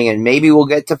still coming, and maybe we'll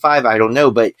get to 5. I don't know,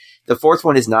 but the 4th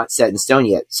one is not set in stone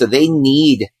yet. So they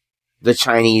need the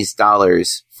Chinese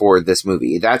dollars for this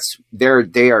movie.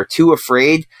 They are too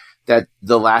afraid that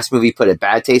the last movie put a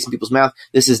bad taste in people's mouth.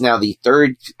 This is now the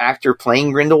 3rd actor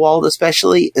playing Grindelwald,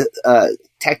 especially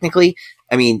technically,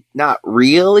 I mean, not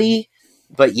really,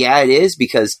 but yeah, it is,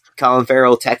 because Colin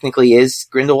Farrell technically is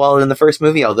Grindelwald in the first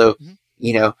movie, although,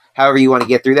 you know, however you want to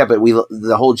get through that. But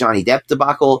the whole Johnny Depp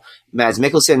debacle, Mads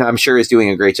Mikkelsen, I'm sure, is doing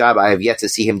a great job. I have yet to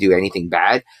see him do anything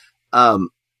bad.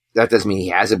 That doesn't mean he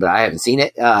hasn't, but I haven't seen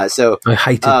it. So I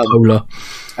hated Polar.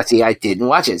 See, I didn't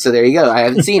watch it, so there you go. I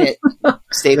haven't seen it.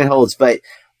 Statement holds. But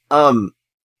in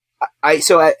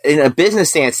a business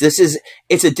stance,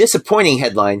 it's a disappointing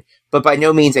headline, but by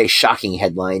no means a shocking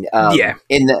headline.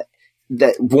 In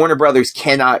that Warner Brothers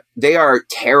they are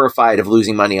terrified of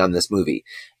losing money on this movie.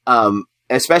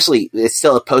 Especially, it's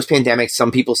still a post-pandemic.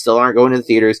 Some people still aren't going to the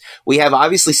theaters. We have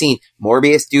obviously seen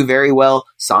Morbius do very well.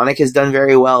 Sonic has done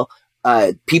very well.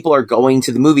 People are going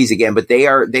to the movies again, but they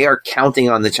are counting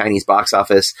on the Chinese box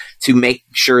office to make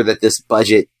sure that this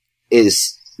budget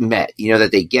is met, you know,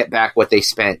 that they get back what they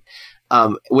spent,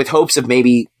 with hopes of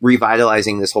maybe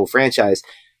revitalizing this whole franchise.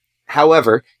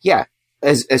 However, yeah,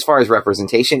 as far as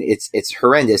representation, it's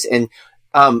horrendous. And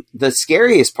the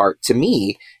scariest part to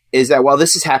me is that while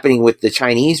this is happening with the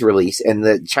Chinese release, and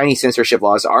the Chinese censorship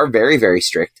laws are very, very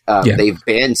strict, they've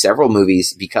banned several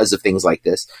movies because of things like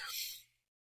this.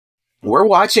 We're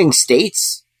watching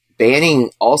states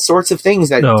banning all sorts of things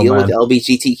that deal with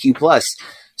LGBTQ+.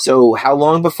 So how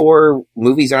long before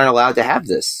movies aren't allowed to have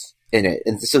this in it?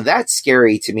 And so that's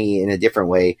scary to me in a different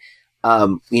way.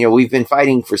 You know, we've been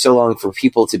fighting for so long for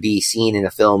people to be seen in a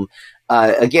film.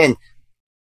 Again,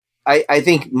 I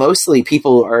think mostly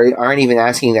people aren't even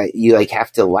asking that you like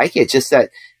have to like it, just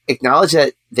that acknowledge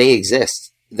that they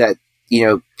exist, that, you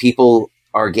know, people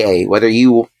are gay, whether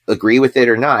you agree with it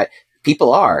or not,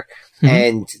 people are.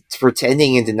 And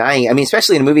pretending and denying, I mean,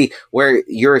 especially in a movie where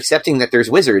you're accepting that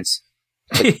there's wizards,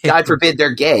 God forbid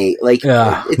they're gay. Like,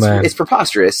 it's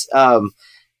preposterous.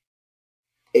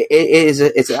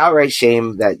 It's an outright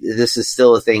shame that this is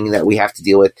still a thing that we have to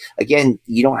deal with. Again,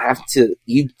 you don't have to,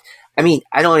 I mean,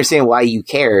 I don't understand why you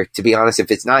care, to be honest.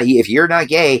 If you're not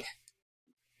gay,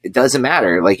 it doesn't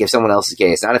matter. Like, if someone else is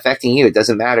gay, it's not affecting you. It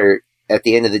doesn't matter at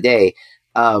the end of the day.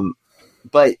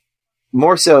 But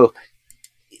more so,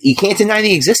 you can't deny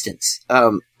the existence.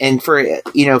 And for a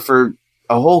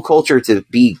whole culture to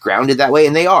be grounded that way,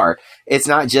 and they are, it's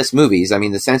not just movies. I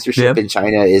mean, the censorship in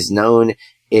China is known.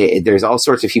 There's all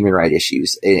sorts of human rights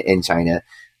issues in China,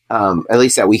 at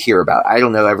least that we hear about. I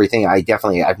don't know everything.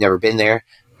 I've never been there.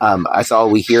 That's all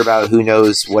we hear about. Who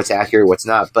knows what's accurate, what's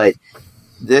not. But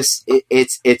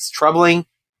it's troubling,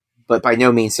 but by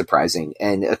no means surprising.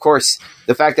 And of course,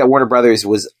 the fact that Warner Brothers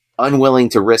was unwilling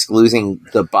to risk losing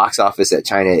the box office at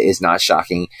China is not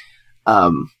shocking,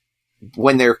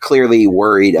 when they're clearly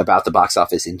worried about the box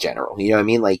office in general. You know what I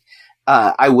mean? Like,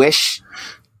 I wish,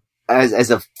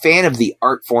 as a fan of the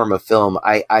art form of film,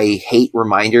 I hate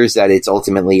reminders that it's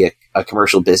ultimately a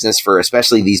commercial business for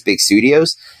especially these big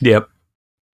studios. Yep.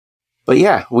 But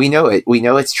yeah, we know it. We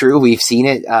know it's true. We've seen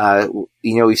it.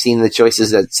 We've seen the choices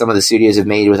that some of the studios have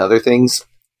made with other things.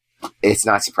 It's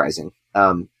not surprising.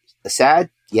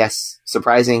 Sad? Yes.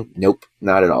 Surprising? Nope.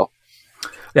 Not at all.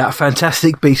 Yeah,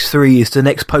 Fantastic Beasts 3 is the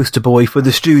next poster boy for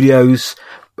the studio's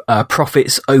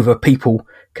profits over people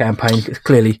campaign. It's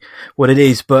clearly what it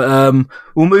is. But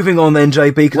well, moving on then,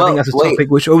 JB, because I think that's a topic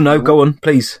which... Oh, no, go on,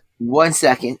 please. 1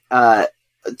 second.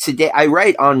 Today, I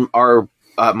write on our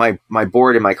my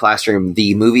board in my classroom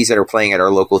the movies that are playing at our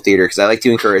local theater, because I like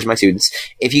to encourage my students,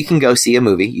 if you can go see a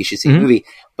movie, you should see a movie.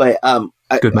 But I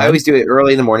always do it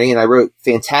early in the morning, and I wrote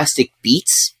Fantastic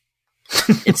Beats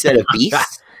instead of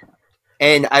Beasts.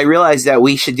 And I realized that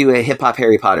we should do a hip hop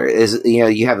Harry Potter.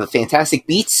 You have a Fantastic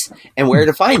Beats and Where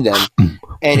to Find Them,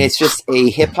 and it's just a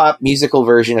hip hop musical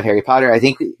version of Harry Potter. I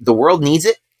think the world needs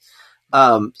it.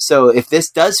 So if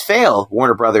this does fail,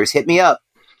 Warner Brothers, hit me up.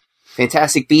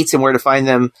 Fantastic Beats and Where to Find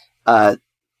Them. The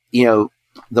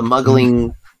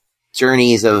muggling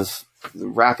journeys of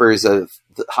rappers of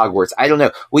Hogwarts. I don't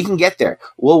know. We can get there.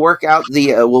 We'll work out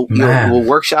we'll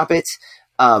workshop it.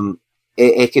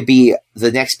 It could be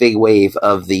the next big wave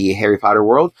of the Harry Potter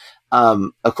world.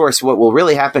 Of course, what will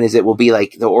really happen is it will be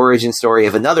like the origin story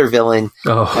of another villain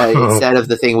instead of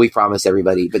the thing we promised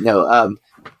everybody. But no,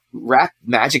 rap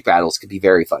magic battles could be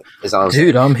very fun.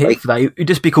 Dude, I'm here for that. It'd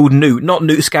just be called Newt, not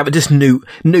Newt Scabbard, just Newt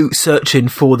searching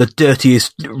for the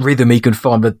dirtiest rhythm he can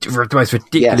find, the most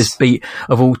ridiculous beat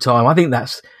of all time. I think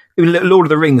that's Lord of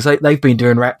the Rings. They've been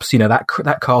doing raps.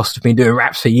 That cast have been doing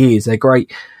raps for years. They're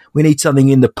great. We need something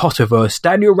in the Potterverse.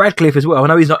 Daniel Radcliffe as well. I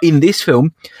know he's not in this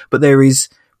film, but there is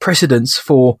precedence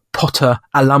for Potter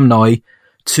alumni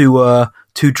to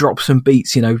to drop some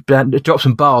beats, drop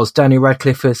some bars. Daniel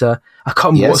Radcliffe is I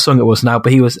can't remember what song it was now,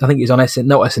 but I think he was on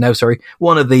SNL, sorry,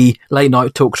 one of the late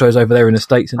night talk shows over there in the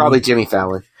States. Probably Jimmy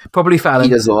Fallon. Probably Fallon.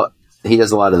 He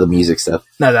does a lot of the music stuff.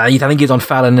 No, I think he was on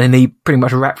Fallon, and he pretty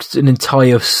much rapped an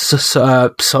entire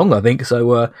song, I think.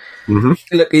 So,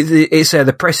 look, it's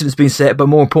the precedent's been set, but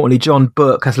more importantly, John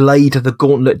Burke has laid the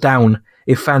gauntlet down.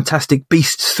 If Fantastic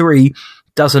Beasts 3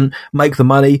 doesn't make the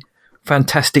money,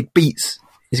 Fantastic Beats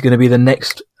is going to be the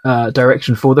next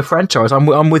direction for the franchise.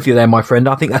 I'm with you there, my friend.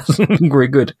 I think that's very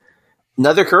good.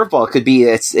 Another curveball could be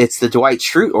it's the Dwight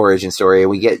Schrute origin story, and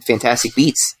we get Fantastic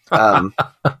Beats.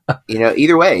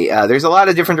 Either way, there's a lot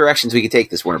of different directions we could take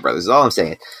this, Warner Brothers. Is all I'm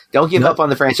saying. Don't give up on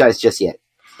the franchise just yet.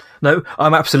 No,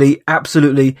 I'm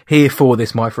absolutely here for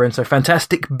this, my friend. So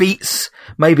Fantastic Beats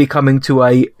may be coming to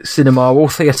a cinema or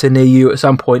theatre near you at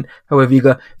some point. However you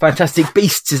go, Fantastic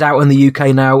Beasts is out in the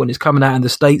UK now, and it's coming out in the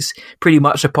States pretty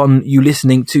much upon you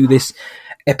listening to this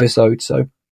episode. So,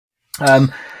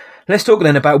 let's talk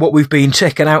then about what we've been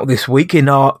checking out this week in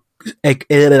our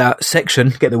section,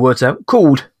 get the words out,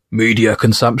 called Media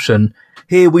Consumption.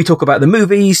 Here we talk about the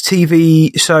movies,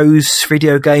 TV shows,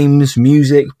 video games,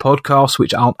 music, podcasts,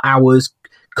 which aren't ours,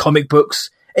 comic books,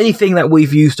 anything that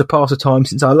we've used to pass the time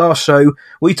since our last show.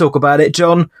 We talk about it.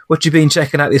 John, what you been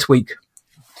checking out this week?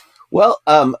 Well,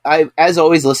 I, as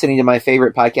always, listening to my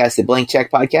favorite podcast, the Blank Check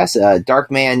podcast.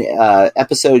 Darkman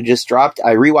episode just dropped.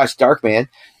 I rewatched Darkman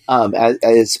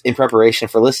as in preparation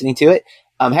for listening to it.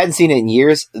 Hadn't seen it in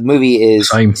years. The movie is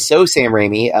so Sam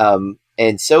Raimi,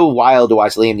 and so wild to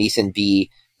watch Liam Neeson be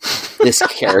this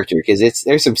character, because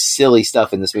there's some silly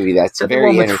stuff in this movie that's very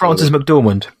entertaining. With Frances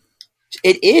McDormand.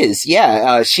 It is,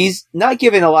 yeah. She's not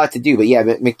given a lot to do, but yeah,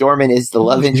 McDormand is the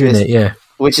love interest,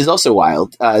 which is also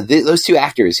wild. Those two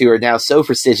actors who are now so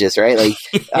prestigious, right? Like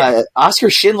Oscar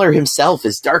Schindler himself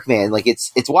is Darkman. Like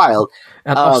it's wild.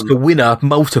 And Oscar winner,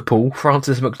 multiple,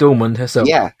 Frances McDormand herself.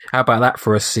 Yeah. How about that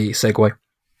for a segue?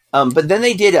 But then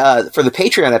they did, for the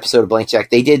Patreon episode of Blank Check,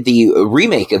 they did the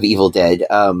remake of Evil Dead.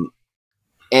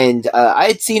 And I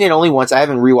had seen it only once. I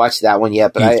haven't rewatched that one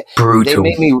yet, but they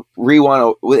made me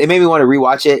want to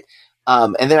rewatch it.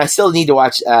 And then I still need to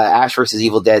watch Ash vs.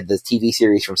 Evil Dead, the TV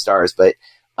series from Starz. But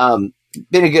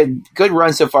been a good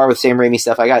run so far with Sam Raimi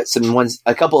stuff. I got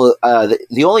a couple.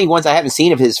 The only ones I haven't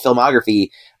seen of his filmography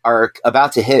are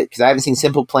about to hit, because I haven't seen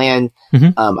Simple Plan.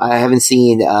 Mm-hmm. I haven't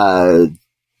seen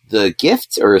The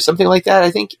Gift or something like that,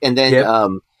 I think. And then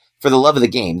For the Love of the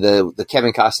Game, the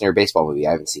Kevin Costner baseball movie,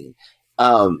 I haven't seen.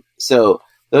 So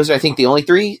those are, I think, the only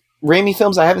three Raimi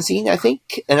films I haven't seen, I think.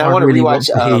 And I want to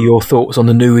rewatch. Hear your thoughts on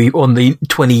the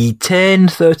 2010,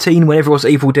 13, whenever it was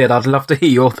Evil Dead. I'd love to hear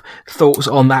your thoughts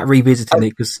on that, revisiting it,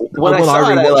 because when I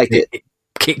saw it, I liked it. It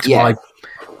kicked my.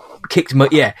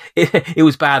 It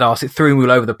was badass. It threw me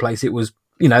all over the place. It was,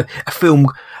 a film.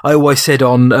 I always said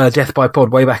on Death by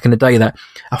Pod way back in the day that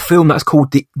a film that's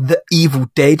called the Evil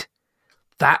Dead,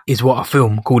 that is what a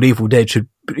film called Evil Dead should.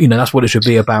 That's what it should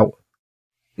be about.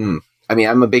 I mean,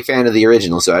 I'm a big fan of the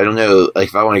original, so I don't know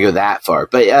if I want to go that far.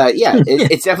 But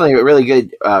it's definitely a really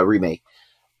good remake.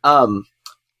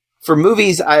 For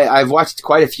movies, I've watched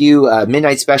quite a few.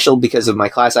 Midnight Special, because of my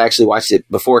class. I actually watched it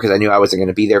before because I knew I wasn't going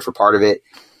to be there for part of it.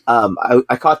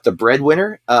 I caught The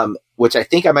Breadwinner, which I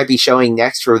think I might be showing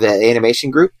next for the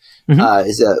animation group. Mm-hmm.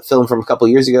 Is a film from a couple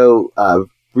years ago.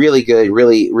 Really good,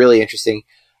 really, really interesting.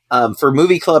 For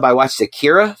Movie Club, I watched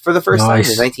Akira for the first time,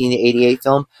 the 1988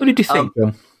 film. What did you think,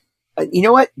 Bill? You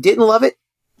know what? Didn't love it.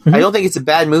 Mm-hmm. I don't think it's a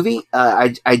bad movie.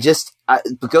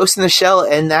 Ghost in the Shell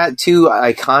and that, two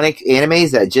iconic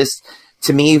animes that just,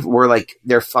 to me, were like,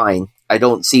 they're fine. I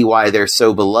don't see why they're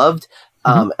so beloved.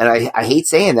 And I hate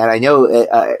saying that. I know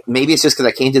maybe it's just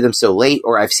because I came to them so late,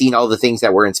 or I've seen all the things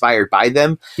that were inspired by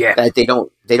them that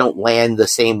they don't land the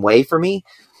same way for me.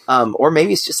 Or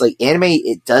maybe it's just like anime.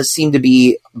 It does seem to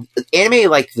be anime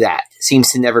like that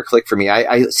seems to never click for me.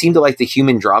 I seem to like the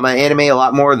human drama anime a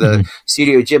lot more. The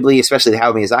Studio Ghibli, especially the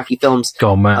Hayao Miyazaki films.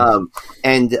 Oh man!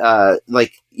 And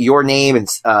like Your Name and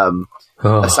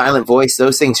A Silent Voice.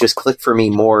 Those things just click for me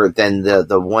more than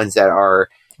the ones that are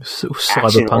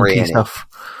action oriented stuff.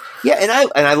 Yeah,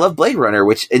 and I love Blade Runner,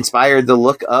 which inspired the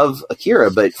look of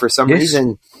Akira, but for some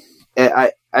reason,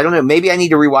 I don't know. Maybe I need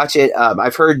to rewatch it.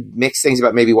 I've heard mixed things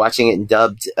about maybe watching it in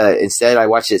dubbed instead. I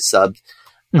watched it subbed.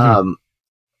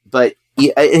 But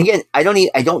and again, I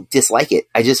don't dislike it.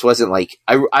 I just wasn't like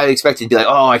I expected to be like,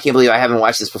 oh, I can't believe I haven't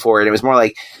watched this before. And it was more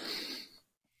like,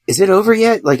 is it over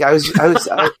yet? Like I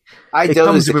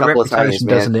dozed a couple of times,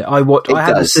 man. Doesn't it? I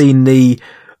haven't seen the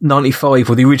 95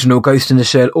 or the original Ghost in the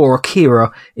Shell or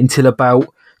Akira until about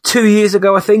 2 years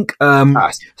ago, I think.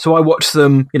 So I watched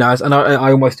them, you know, and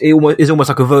I almost it's almost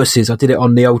like a versus. I did it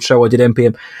on the old show. I did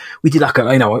NPM. We did like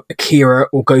Akira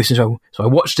or Ghost in the Shell. So I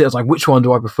watched it. I was like, which one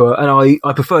do I prefer? And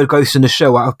I preferred Ghost in the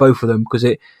Shell out of both of them because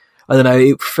I don't know,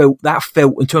 it felt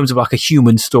in terms of like a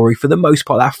human story for the most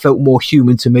part. That felt more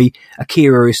human to me.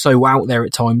 Akira is so out there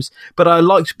at times, but I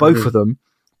liked both of them.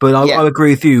 But I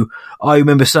agree with you. I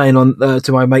remember saying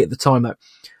to my mate at the time that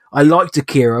I liked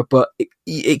Akira, but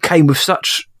it came with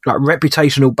such like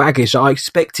reputational baggage that I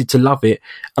expected to love it,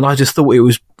 and I just thought it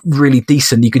was really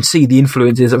decent. You can see the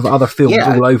influences of other films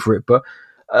all over it, but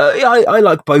I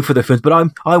like both of the films.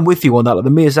 But I'm with you on that. Like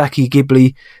the Miyazaki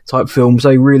Ghibli type films,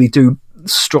 they really do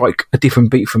strike a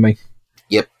different beat for me.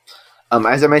 Yep.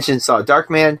 As I mentioned, saw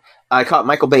Darkman. I caught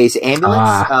Michael Bay's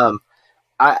Ambulance.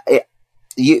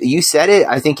 You said it.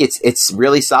 I think it's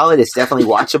really solid. It's definitely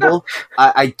watchable.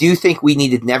 I do think we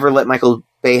need to never let Michael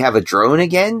Bay have a drone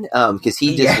again, because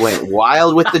he just went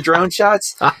wild with the drone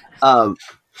shots.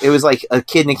 It was like a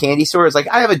kid in a candy store. It's like,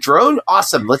 I have a drone?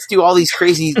 Awesome. Let's do all these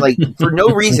crazy, like, for no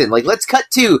reason. Like, let's cut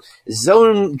to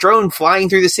drone flying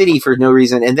through the city for no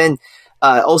reason. And then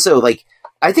also, like,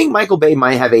 I think Michael Bay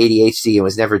might have ADHD and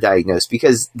was never diagnosed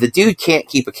because the dude can't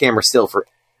keep a camera still for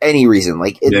any reason.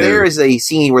 Like, there is a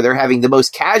scene where they're having the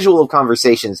most casual of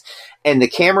conversations and the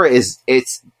camera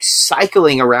it's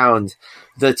cycling around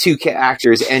the two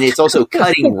actors, and it's also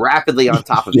cutting rapidly on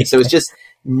top of it. So it's just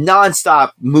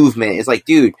nonstop movement. It's like,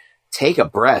 dude, take a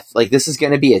breath. Like, this is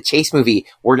going to be a chase movie.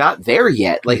 We're not there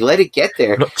yet. Like, let it get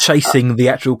there. We're not chasing the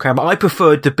actual camera. I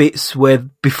preferred the bits where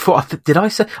did I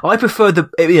say? I prefer the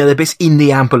bits in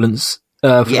the ambulance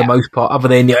for the most part, other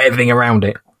than everything around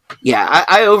it. Yeah,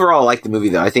 I overall like the movie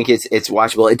though. I think it's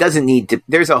watchable. It doesn't need to.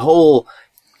 There's a whole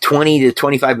 20 to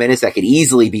 25 minutes that could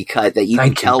easily be cut that you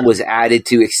can tell was added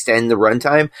to extend the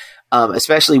runtime.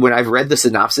 Especially when I've read the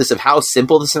synopsis of how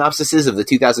simple the synopsis is of the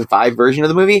 2005 version of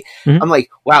the movie. Mm-hmm. I'm like,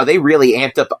 wow, they really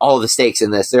amped up all the stakes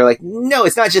in this. They're like, no,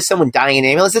 it's not just someone dying in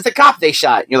an ambulance. It's a cop they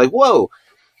shot. And you're like, whoa,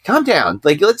 calm down.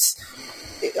 Like,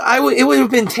 it would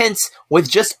have been tense with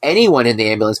just anyone in the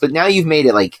ambulance, but now you've made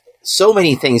it like so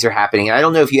many things are happening. And I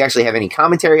don't know if you actually have any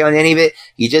commentary on any of it.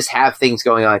 You just have things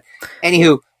going on.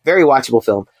 Anywho, very watchable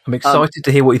film. I'm excited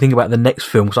to hear what you think about the next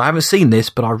film, because I haven't seen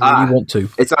this, but I really want to.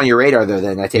 It's on your radar, though,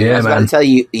 then, I take it. I was about to tell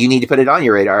you, you need to put it on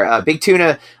your radar. Big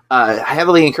Tuna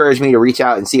heavily encouraged me to reach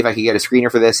out and see if I could get a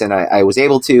screener for this, and I was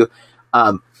able to.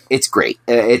 It's great.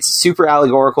 It's super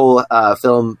allegorical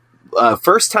film.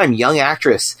 First-time young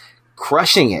actress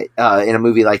crushing it in a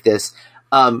movie like this.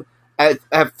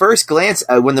 At first glance,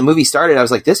 when the movie started, I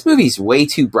was like, this movie's way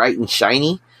too bright and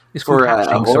shiny. It's for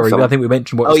sorry, I think we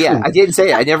mentioned what. Oh yeah, I didn't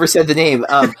say it. I never said the name.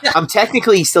 I'm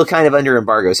technically still kind of under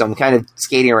embargo, so I'm kind of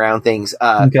skating around things.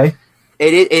 Okay.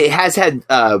 It has had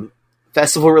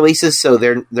festival releases, so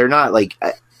they're not like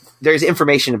there's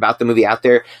information about the movie out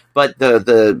there, but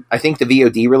the I think the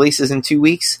VOD release is in 2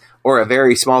 weeks, or a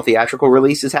very small theatrical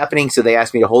release is happening. So they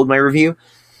asked me to hold my review.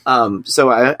 So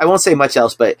I won't say much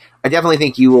else, but I definitely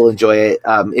think you will enjoy it.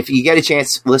 If you get a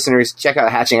chance, listeners, check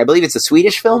out Hatching. I believe it's a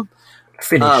Swedish film.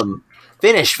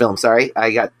 Finnish film. Sorry,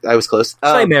 I was close.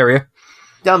 Same area.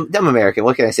 Dumb American.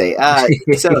 What can I say?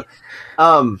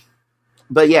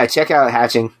 But yeah, check out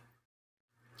Hatching.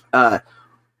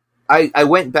 I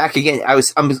went back again.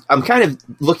 I'm kind of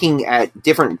looking at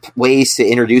different ways to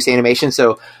introduce animation.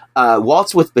 So,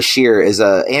 Waltz with Bashir is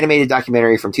a animated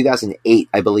documentary from 2008,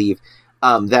 I believe,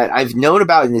 that I've known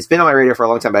about, and it's been on my radar for a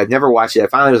long time, but I've never watched it. I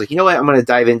finally was like, you know what? I'm going to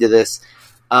dive into this.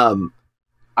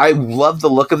 I love the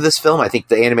look of this film. I think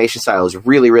the animation style is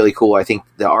really, really cool. I think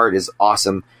the art is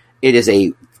awesome. It is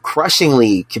a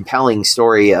crushingly compelling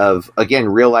story of, again,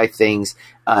 real life things.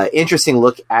 Interesting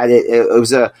look at it. It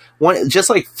was one just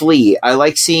like Flea. I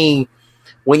like seeing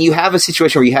when you have a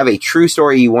situation where you have a true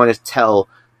story you want to tell,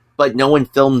 but no one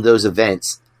filmed those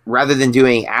events. Rather than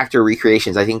doing actor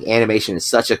recreations, I think animation is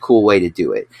such a cool way to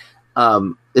do it.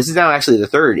 This is now actually the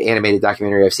third animated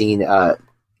documentary I've seen. I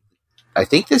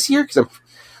think this year, because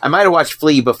I might have watched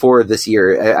Flea before this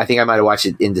year. I think I might have watched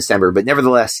it in December, but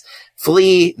nevertheless,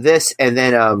 Flea, this, and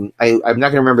then I'm not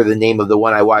going to remember the name of the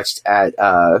one I watched at.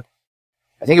 I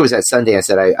think it was at Sundance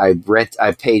that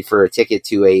I paid for a ticket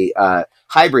to a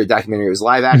hybrid documentary. It was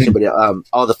live action, but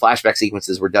all the flashback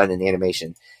sequences were done in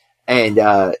animation, and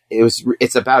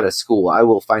it's about a school. I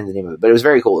will find the name of it, but it was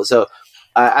very cool. So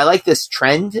I like this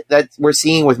trend that we're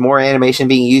seeing with more animation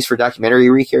being used for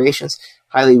documentary recreations.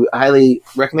 Highly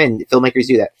recommend filmmakers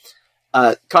do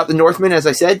that. Caught The Northman, as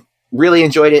I said, really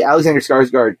enjoyed it. Alexander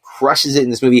Skarsgård crushes it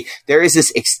in this movie. There is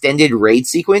this extended raid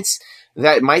sequence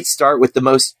that might start with the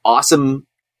most awesome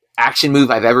action move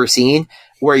I've ever seen.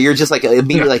 where you're just like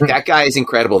immediately like, that guy is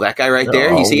incredible. That guy right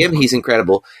there, you see him, he's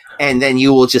incredible. And then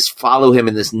you will just follow him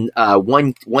in this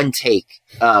one take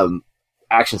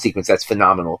action sequence that's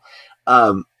phenomenal.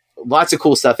 Lots of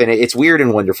cool stuff in it. It's weird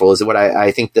and wonderful is what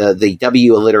I think the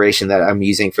W alliteration that I'm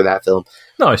using for that film.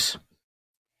 Nice.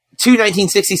 2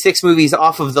 1966 movies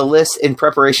off of the list in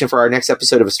preparation for our next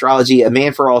episode of Astrology: A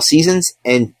Man for All Seasons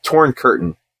and Torn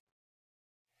Curtain.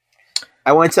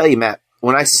 I want to tell you, Matt,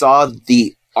 when I saw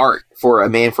the art for A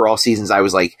Man for All Seasons, I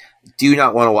was like, do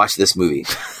not want to watch this movie.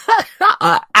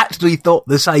 I actually thought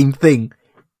the same thing.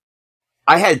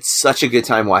 I had such a good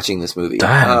time watching this movie.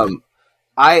 Damn.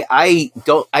 I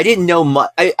didn't know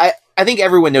much. I think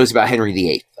everyone knows about Henry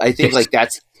VIII. I think like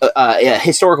that's a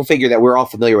historical figure that we're all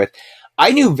familiar with.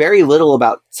 I knew very little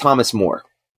about Thomas More.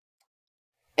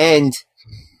 And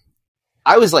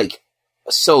I was like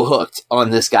so hooked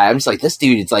on this guy. I'm just like, this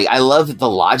dude, it's like, I love the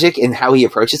logic and how he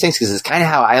approaches things because it's kind of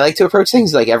how I like to approach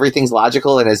things. Like everything's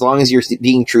logical. And as long as you're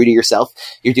being true to yourself,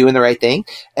 you're doing the right thing.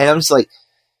 And I'm just like,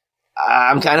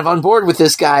 I'm kind of on board with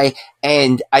this guy.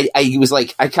 And I was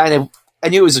like, I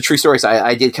knew it was a true story. So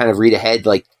I did kind of read ahead.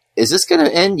 Like, is this going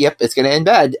to end? Yep. It's going to end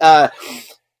bad.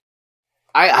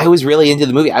 I was really into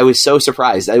the movie. I was so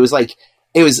surprised. I was like,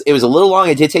 it was a little long.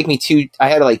 It did take me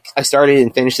I started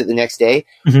and finished it the next day,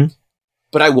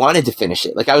 but I wanted to finish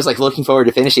it. Like I was like looking forward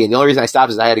to finishing it. And the only reason I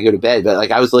stopped is I had to go to bed, but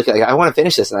like I was looking, like, I want to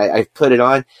finish this. And I put it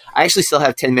on. I actually still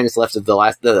have 10 minutes left of the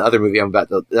other movie I'm about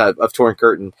of Torn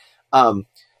Curtain.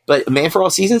 But A Man for All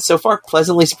Seasons, so far,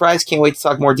 pleasantly surprised. Can't wait to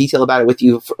talk more detail about it with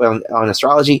you on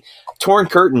Astrology. Torn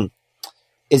Curtain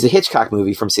is a Hitchcock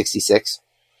movie from '66.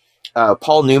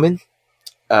 Paul Newman,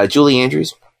 Julie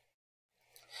Andrews.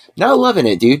 Not loving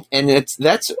it, dude, and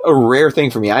that's a rare thing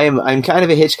for me. I'm kind of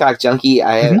a Hitchcock junkie.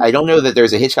 I don't know that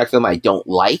there's a Hitchcock film I don't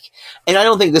like, and I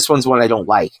don't think this one's one I don't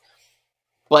like.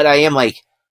 But I am like,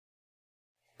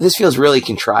 this feels really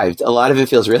contrived. A lot of it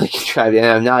feels really contrived,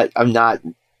 and I'm not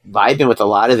vibing with a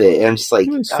lot of it. And I'm just like,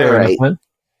 all right,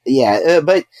 yeah,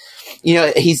 but you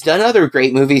know, he's done other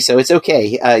great movies, so it's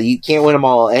okay. You can't win them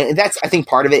all, and that's, I think,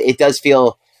 part of it. It does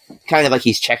feel kind of like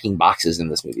he's checking boxes in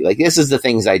this movie. Like, this is the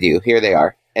things I do. Here they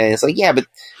are. And it's like, yeah, but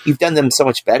you've done them so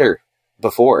much better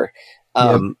before.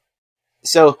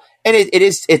 So, and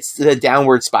it's the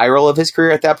downward spiral of his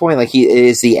career at that point. Like, it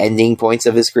is the ending points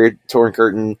of his career. Torn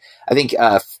Curtain. I think,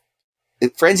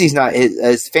 Frenzy's not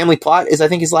his Family Plot is, I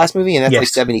think, his last movie. And that's like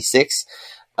 76.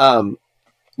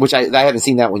 Which I haven't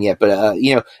seen that one yet, but,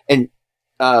 you know, and,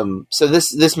 so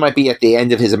this might be at the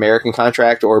end of his American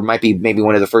contract, or might be maybe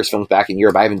one of the first films back in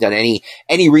Europe. I haven't done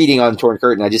any reading on Torn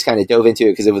Curtain. I just kind of dove into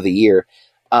it because it was the year.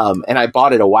 And I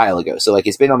bought it a while ago. So like,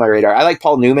 it's been on my radar. I like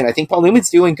Paul Newman. I think Paul Newman's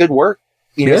doing good work.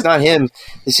 You know, it's not him.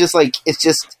 It's just like,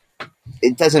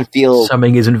 it doesn't feel,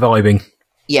 something isn't vibing.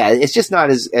 Yeah. It's just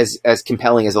not as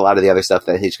compelling as a lot of the other stuff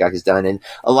that Hitchcock has done. And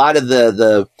a lot of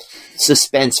the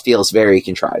suspense feels very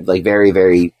contrived, like very,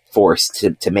 very forced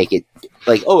to make it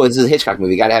like, oh, this is a Hitchcock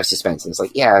movie, got to have suspense. And it's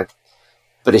like, yeah,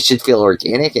 but it should feel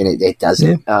organic, and it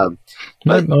doesn't. But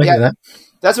yeah,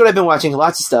 that's what I've been watching.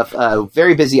 Lots of stuff.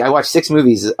 Very busy. I watched 6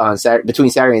 movies on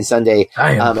between Saturday and Sunday.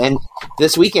 And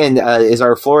this weekend is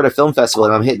our Florida Film Festival,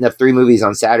 and I'm hitting up 3 movies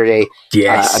on Saturday.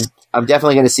 Yes. I'm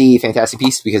definitely going to see Fantastic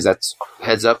Beasts because that's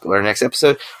heads up our next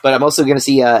episode. But I'm also going to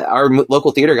see our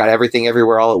local theater got Everything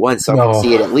Everywhere All at Once. So I'm going to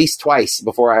see it at least twice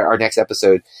before our next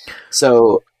episode.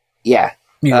 So yeah,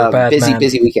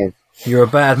 busy weekend. You're a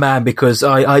bad man, because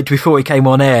I before we came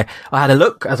on air, I had a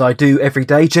look, as I do every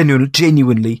day,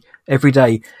 genuinely every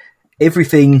day.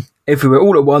 Everything Everywhere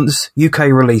All at Once, UK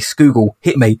release, Google,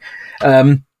 hit me.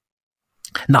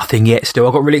 Nothing yet still.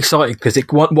 I got really excited because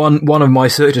one of my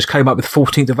searches came up with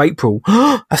 14th of April.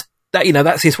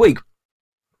 That's this week.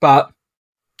 But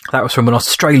that was from an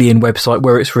Australian website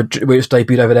where it's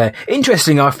debuted over there.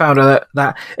 Interesting, I found out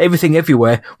that Everything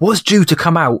Everywhere was due to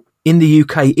come out in the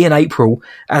UK in April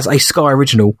as a Sky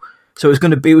original. So it was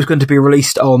going to be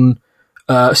released on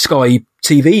Sky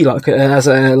TV,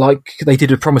 like they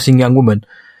did with Promising Young Woman.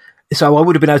 So I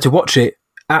would have been able to watch it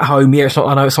at home. Yeah,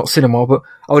 I know it's not cinema, but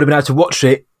I would have been able to watch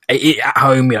it at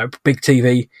home, you know, big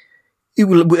TV,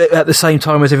 at the same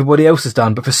time as everybody else has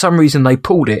done. But for some reason they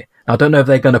pulled it. I don't know if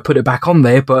they're going to put it back on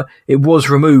there, but it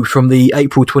was removed from the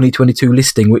April 2022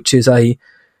 listing, which is a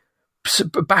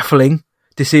baffling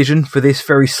decision for this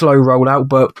very slow rollout,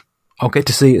 but I'll get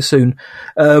to see it soon.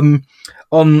 On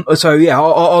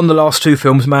the last 2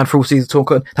 films, Man for All Seasons,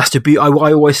 Talk, that's the beauty. I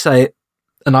always say it,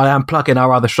 and I am plugging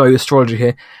our other show, Astrology,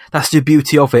 here. That's the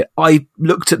beauty of it. I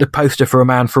looked at the poster for A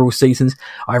Man for All Seasons.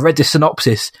 I read the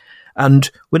synopsis,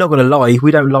 and we're not going to lie.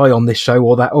 We don't lie on this show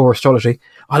or Astrology.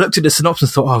 I looked at the synopsis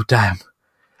and thought, oh, damn.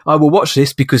 I will watch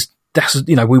this because that's,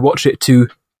 we watch it to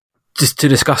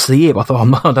discuss the year. But I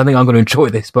thought, I don't think I'm going to enjoy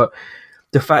this. But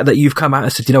the fact that you've come out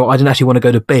and said, I didn't actually want to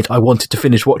go to bed. I wanted to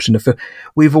finish watching the film.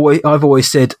 I've always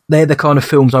said they're the kind of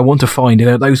films I want to find.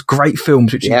 Those great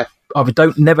films which you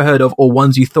either never heard of, or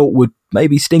ones you thought would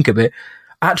maybe stink a bit.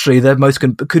 Actually, they're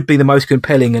could be the most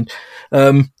compelling. And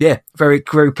very,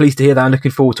 very pleased to hear that. I'm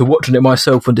looking forward to watching it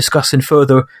myself and discussing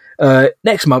further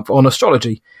next month on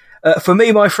astrology. For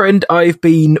me, my friend, I've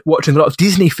been watching a lot of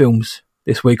Disney films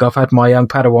this week. I've had my young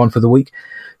Padawan for the week.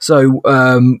 So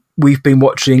we've been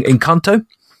watching Encanto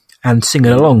and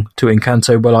singing along to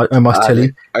Encanto. Well, I must tell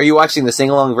you. Are you watching the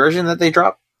sing-along version that they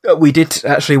dropped? We did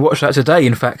actually watch that today,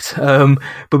 in fact.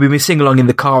 But we've been singing along in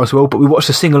the car as well. But we watched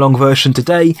the sing-along version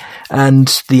today and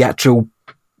the actual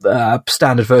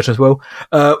standard version as well.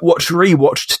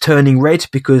 Rewatched Turning Red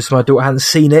because my daughter hadn't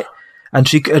seen it. And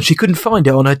she couldn't find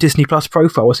it on her Disney Plus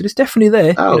profile. I said, it's definitely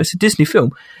there. Oh. It's a Disney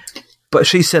film. But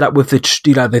she's set up with the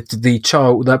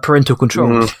child, that parental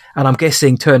control, and I'm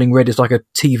guessing Turning Red is like a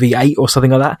TV 8 or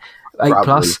something like that, 8 Probably.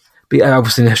 plus. But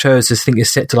obviously, hers I think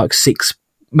is set to like 6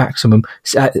 maximum,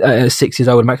 6 years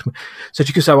old maximum.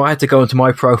 So I had to go onto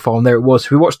my profile, and there it was.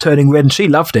 We watched Turning Red, and she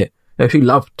loved it. She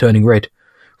loved Turning Red.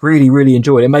 Really, really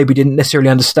enjoyed it. Maybe didn't necessarily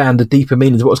understand the deeper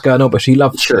meanings of what's going on, but she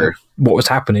loved what was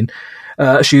happening.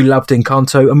 She loved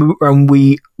Encanto, and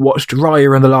we watched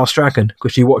Raya and the Last Dragon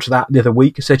because she watched that the other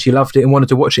week, said she loved it and wanted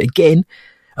to watch it again,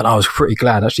 and I was pretty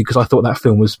glad actually because I thought that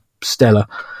film was stellar.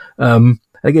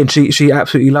 Again, she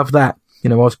absolutely loved that.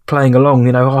 I was playing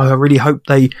along. I really hope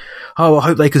I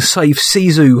hope they can save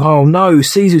Sisu. Oh no,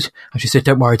 Sisu! And she said,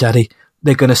 "Don't worry, Daddy,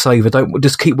 they're going to save her. Don't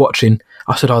just keep watching."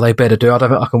 I said, "Oh, they better do. I don't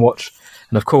think I can watch."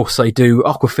 And of course they do.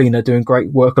 Awkwafina doing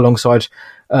great work alongside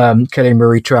Kelly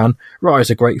Marie Tran.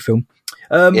 Raya's a great film.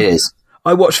 It is.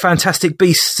 I watched Fantastic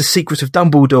Beasts: The Secrets of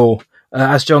Dumbledore.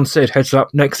 As John said, heads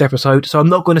up next episode. So I'm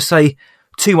not going to say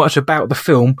too much about the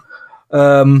film,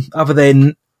 other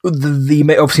than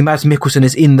the obviously Mads Mikkelsen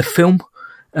is in the film.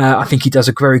 I think he does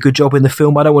a very good job in the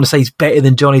film. I don't want to say he's better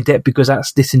than Johnny Depp because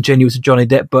that's disingenuous of Johnny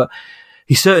Depp, but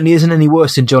he certainly isn't any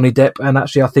worse than Johnny Depp. And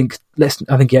actually, I think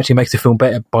he actually makes the film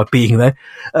better by being there.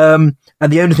 And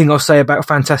the only thing I'll say about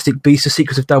Fantastic Beasts: The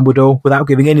Secrets of Dumbledore, without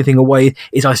giving anything away,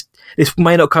 is this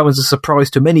may not come as a surprise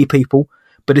to many people,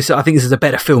 but I think this is a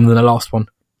better film than the last one.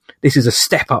 This is a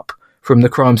step up from The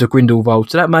Crimes of Grindelwald,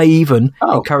 so that may even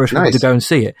encourage people to go and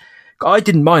see it. I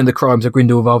didn't mind The Crimes of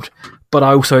Grindelwald, but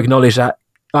I also acknowledge that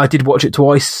I did watch it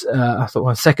twice. I thought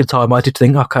one second time I did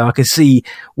think, okay, I can see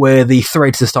where the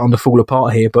threads are starting to fall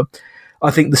apart here, but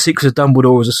I think The Secrets of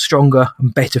Dumbledore is a stronger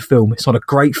and better film. It's not a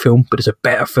great film, but it's a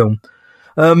better film.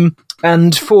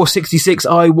 And 466,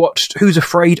 I watched Who's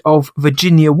Afraid of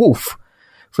Virginia Woolf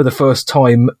for the first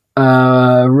time.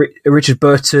 Richard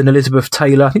Burton, Elizabeth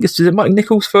Taylor. I think is it Mike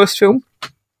Nichols' first film?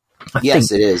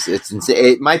 Yes, it is.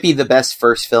 It might be the best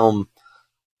first film,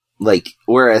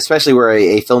 especially where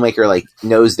a filmmaker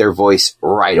knows their voice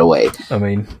right away. I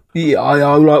mean, yeah,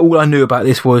 all I knew about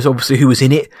this was obviously who was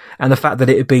in it and the fact that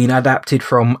it had been adapted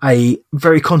from a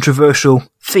very controversial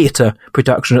theatre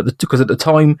production because at the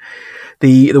time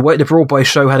the Broadway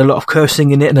show had a lot of cursing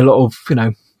in it and a lot of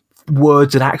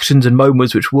words and actions and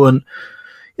moments which weren't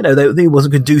they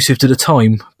wasn't conducive to the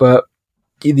time, but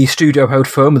the studio held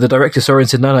firm and the director saw it and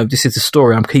said, no, this is the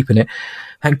story, I'm keeping it.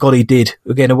 Thank God he did.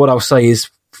 Again, what I'll say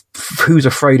is Who's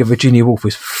Afraid of Virginia Woolf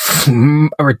is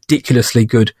ridiculously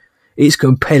good. It's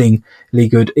compellingly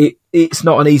good. It's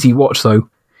not an easy watch though.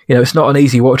 It's not an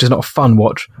easy watch, it's not a fun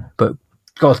watch, but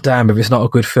god damn if it's not a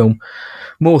good film.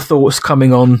 More thoughts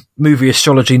coming on movie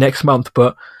astrology next month,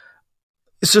 but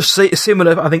it's just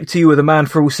similar, I think, to you with A Man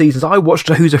for All Seasons. I watched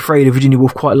Who's Afraid of Virginia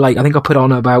Woolf quite late. I think I put it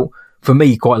on about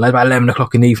 11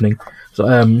 o'clock in the evening. So,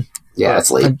 yeah, it's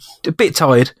late. A bit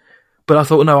tired, but I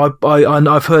thought, no,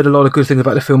 I've heard a lot of good things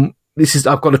about the film.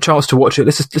 I've got a chance to watch it.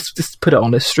 Let's just put it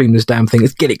on. Let's stream this damn thing.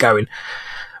 Let's get it going.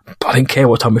 But I didn't care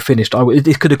what time it finished.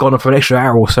 It could have gone on for an extra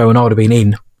hour or so, and I would have been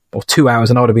in, or 2 hours,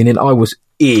 and I would have been in. I was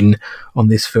in on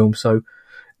this film. So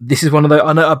this is one of the.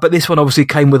 I know, but this one obviously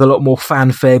came with a lot more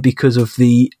fanfare because of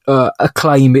the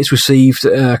acclaim it's received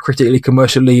critically,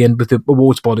 commercially, and with the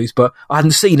awards bodies. But I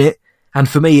hadn't seen it. And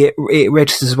for me, it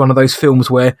registers as one of those films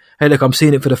where, hey, look, I'm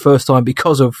seeing it for the first time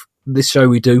because of this show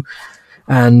we do,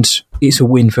 and it's a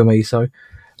win for me. So,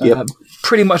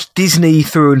 pretty much Disney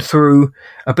through and through.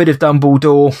 A bit of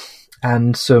Dumbledore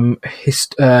and some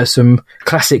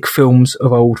classic films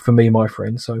of old for me, my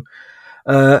friend. So,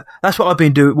 that's what I've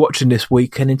been watching this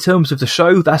week. And in terms of the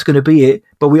show, that's going to be it.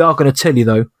 But we are going to tell you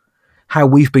though how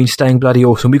we've been staying bloody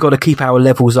awesome. We've got to keep our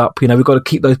levels up. We've got to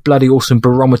keep those bloody awesome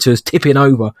barometers tipping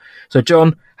over. So,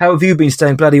 John, how have you been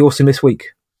staying bloody awesome this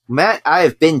week? Matt, I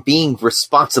have been being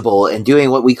responsible and doing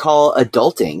what we call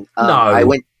adulting. I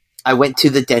went to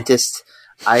the dentist.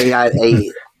 I got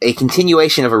a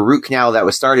continuation of a root canal that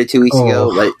was started 2 weeks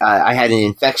ago. But I had an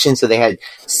infection, so they had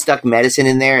stuck medicine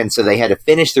in there, and so they had to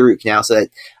finish the root canal. So that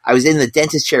I was in the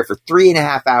dentist chair for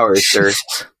 3.5 hours, sir.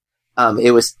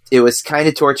 It was kind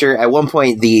of torture. At one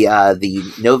point, the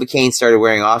Novocaine started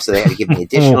wearing off, so they had to give me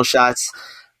additional shots.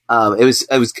 It was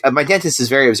my dentist is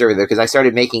very observant though, because I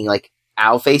started making like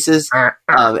owl faces,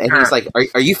 and he's like,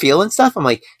 "Are you feeling stuff?" I'm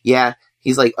like, "Yeah."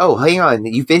 He's like, "Oh, hang on,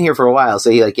 you've been here for a while," so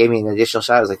he like gave me an additional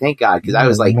shot. I was like, "Thank God," because I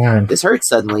was like, "This hurts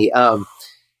suddenly."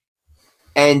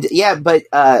 And yeah, but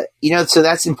so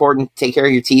that's important. Take care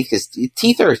of your teeth, because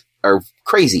teeth are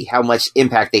crazy how much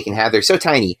impact they can have. They're so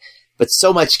tiny, but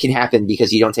so much can happen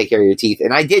because you don't take care of your teeth.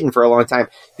 And I didn't for a long time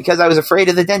because I was afraid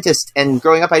of the dentist. And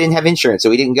growing up, I didn't have insurance,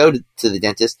 so we didn't go to the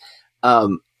dentist.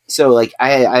 So like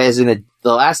the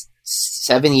last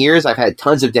 7 years, I've had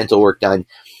tons of dental work done,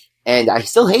 and I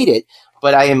still hate it.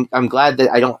 But I'm glad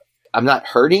that I'm not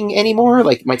hurting anymore.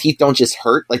 Like my teeth don't just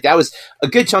hurt. Like that was a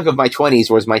good chunk of my 20s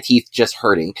was my teeth just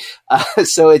hurting.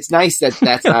 So it's nice that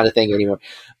that's not a thing anymore.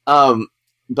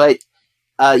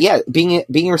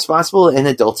 Being responsible and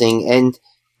adulting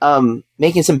and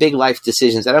making some big life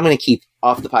decisions that I'm going to keep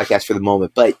off the podcast for the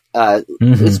moment. But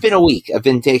it's been a week. I've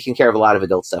been taking care of a lot of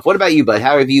adult stuff. What about you, bud?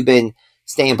 How have you been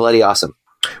staying bloody awesome?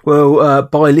 Well,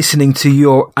 by listening to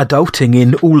your adulting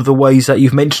in all of the ways that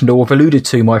you've mentioned or have alluded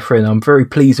to, my friend, I'm very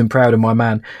pleased and proud of my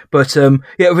man. But in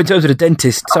terms of the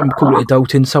dentist, some would call it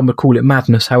adulting, some would call it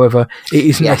madness. However, it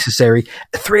is necessary.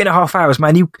 3.5 hours,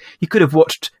 man. You could have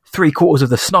watched 3/4 of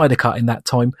the Snyder Cut in that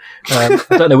time. I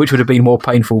don't know which would have been more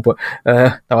painful, but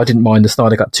no, I didn't mind the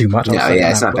Snyder Cut too much.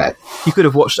 It's not bad. You could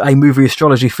have watched a movie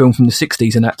astrology film from the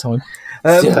 60s in that time.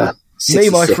 Me,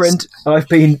 my friend, I've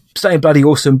been staying bloody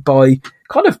awesome by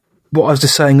kind of what I was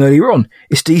just saying earlier on.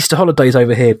 It's the Easter holidays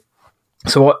over here.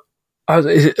 So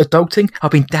is it adulting? I've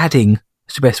been dadding.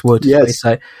 It's the best word to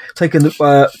say. Taking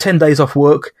 10 days off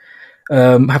work,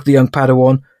 have the young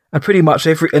Padawan, and pretty much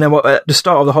at the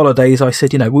start of the holidays, I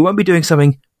said, we won't be doing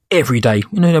something every day.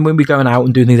 When we're going out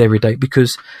and doing things every day,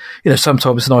 because,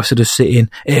 sometimes it's nice to just sit in.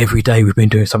 Every day we've been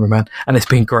doing something, man, and it's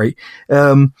been great.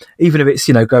 Even if it's,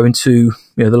 going to,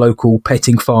 the local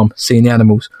petting farm, seeing the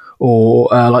animals, or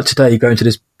like today, going to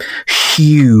this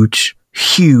huge,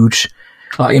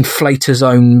 like inflator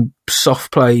zone,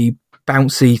 soft play,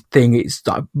 bouncy thing. It's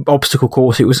like obstacle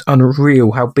course. It was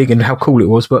unreal how big and how cool it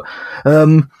was, but,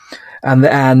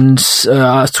 and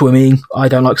swimming. I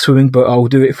don't like swimming, but I'll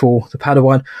do it for the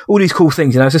Padawan. All these cool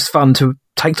things, it's just fun to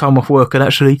take time off work and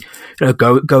actually,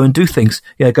 go and do things.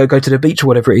 Go to the beach or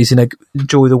whatever it is.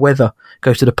 Enjoy the weather.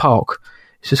 Go to the park.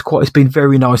 It's been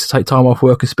very nice to take time off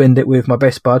work and spend it with my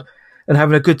best bud and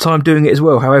having a good time doing it as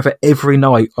well. However, every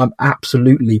night I'm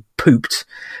absolutely pooped.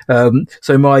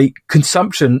 So my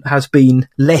consumption has been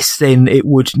less than it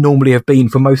would normally have been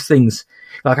for most things.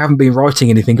 Like I haven't been writing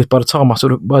anything because by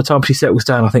the time she settles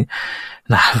down, I think,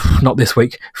 nah, not this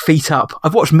week. Feet up.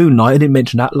 I've watched Moon Knight. I didn't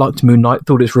mention that. Liked Moon Knight.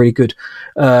 Thought it's really good.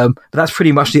 But that's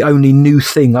pretty much the only new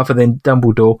thing other than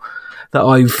Dumbledore that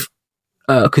I've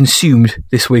consumed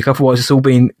this week. Otherwise, it's all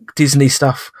been Disney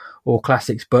stuff or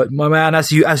classics. But my man, as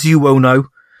you well know,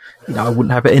 I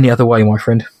wouldn't have it any other way, my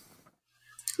friend.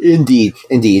 Indeed.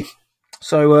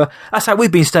 So that's how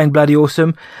we've been staying bloody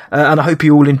awesome, and I hope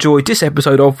you all enjoyed this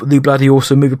episode of the Bloody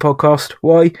Awesome Movie Podcast.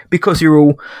 Why? Because you're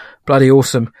all bloody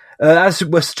awesome. As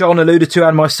was John alluded to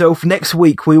and myself, next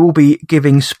week we will be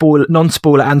giving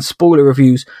non-spoiler and spoiler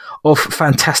reviews of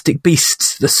Fantastic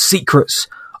Beasts: The Secrets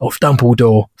of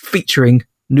Dumbledore, featuring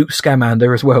Newt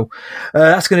Scamander as well.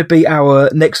 That's going to be our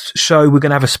next show. We're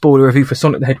going to have a spoiler review for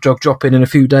Sonic the Hedgehog dropping in a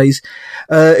few days.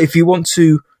 If you want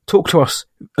to talk to us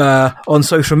on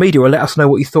social media or let us know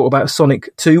what you thought about Sonic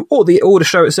 2 or the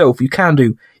show itself, you can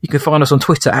do. You can find us on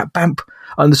Twitter at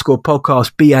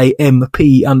BAMP_podcast,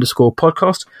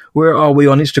 BAMP_podcast. Where are we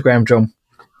on Instagram, John?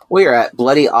 We are at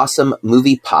Bloody Awesome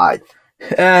Movie Pod.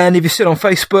 And if you're still on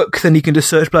Facebook, then you can just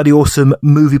search Bloody Awesome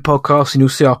Movie Podcast and you'll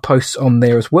see our posts on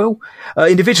there as well.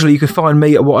 Individually, you can find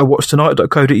me at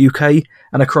whatiwatchedtonight.co.uk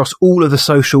and across all of the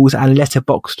socials and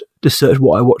Letterboxd to search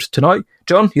What I Watched Tonight.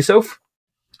 John, yourself?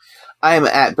 I am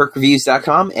at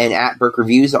BurkeReviews.com and at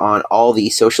BurkeReviews on all the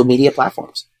social media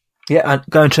platforms. Yeah, and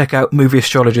go and check out Movie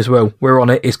Astrology as well. We're on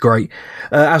it. It's great.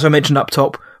 As I mentioned up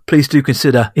top, please do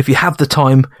consider, if you have the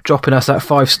time, dropping us that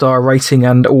 5-star rating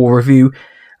and or review.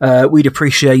 We'd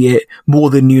appreciate it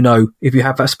more than you know. If you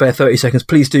have that spare 30 seconds,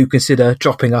 please do consider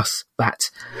dropping us that.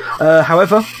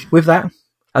 However, with that,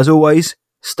 as always,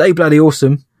 stay bloody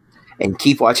awesome. And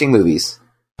keep watching movies.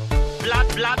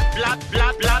 Blood, blood, blood,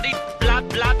 blood, bloody, blood,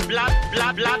 blood, blood.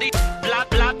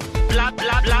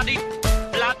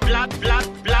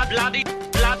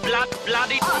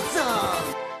 bloody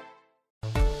awesome.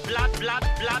 Blood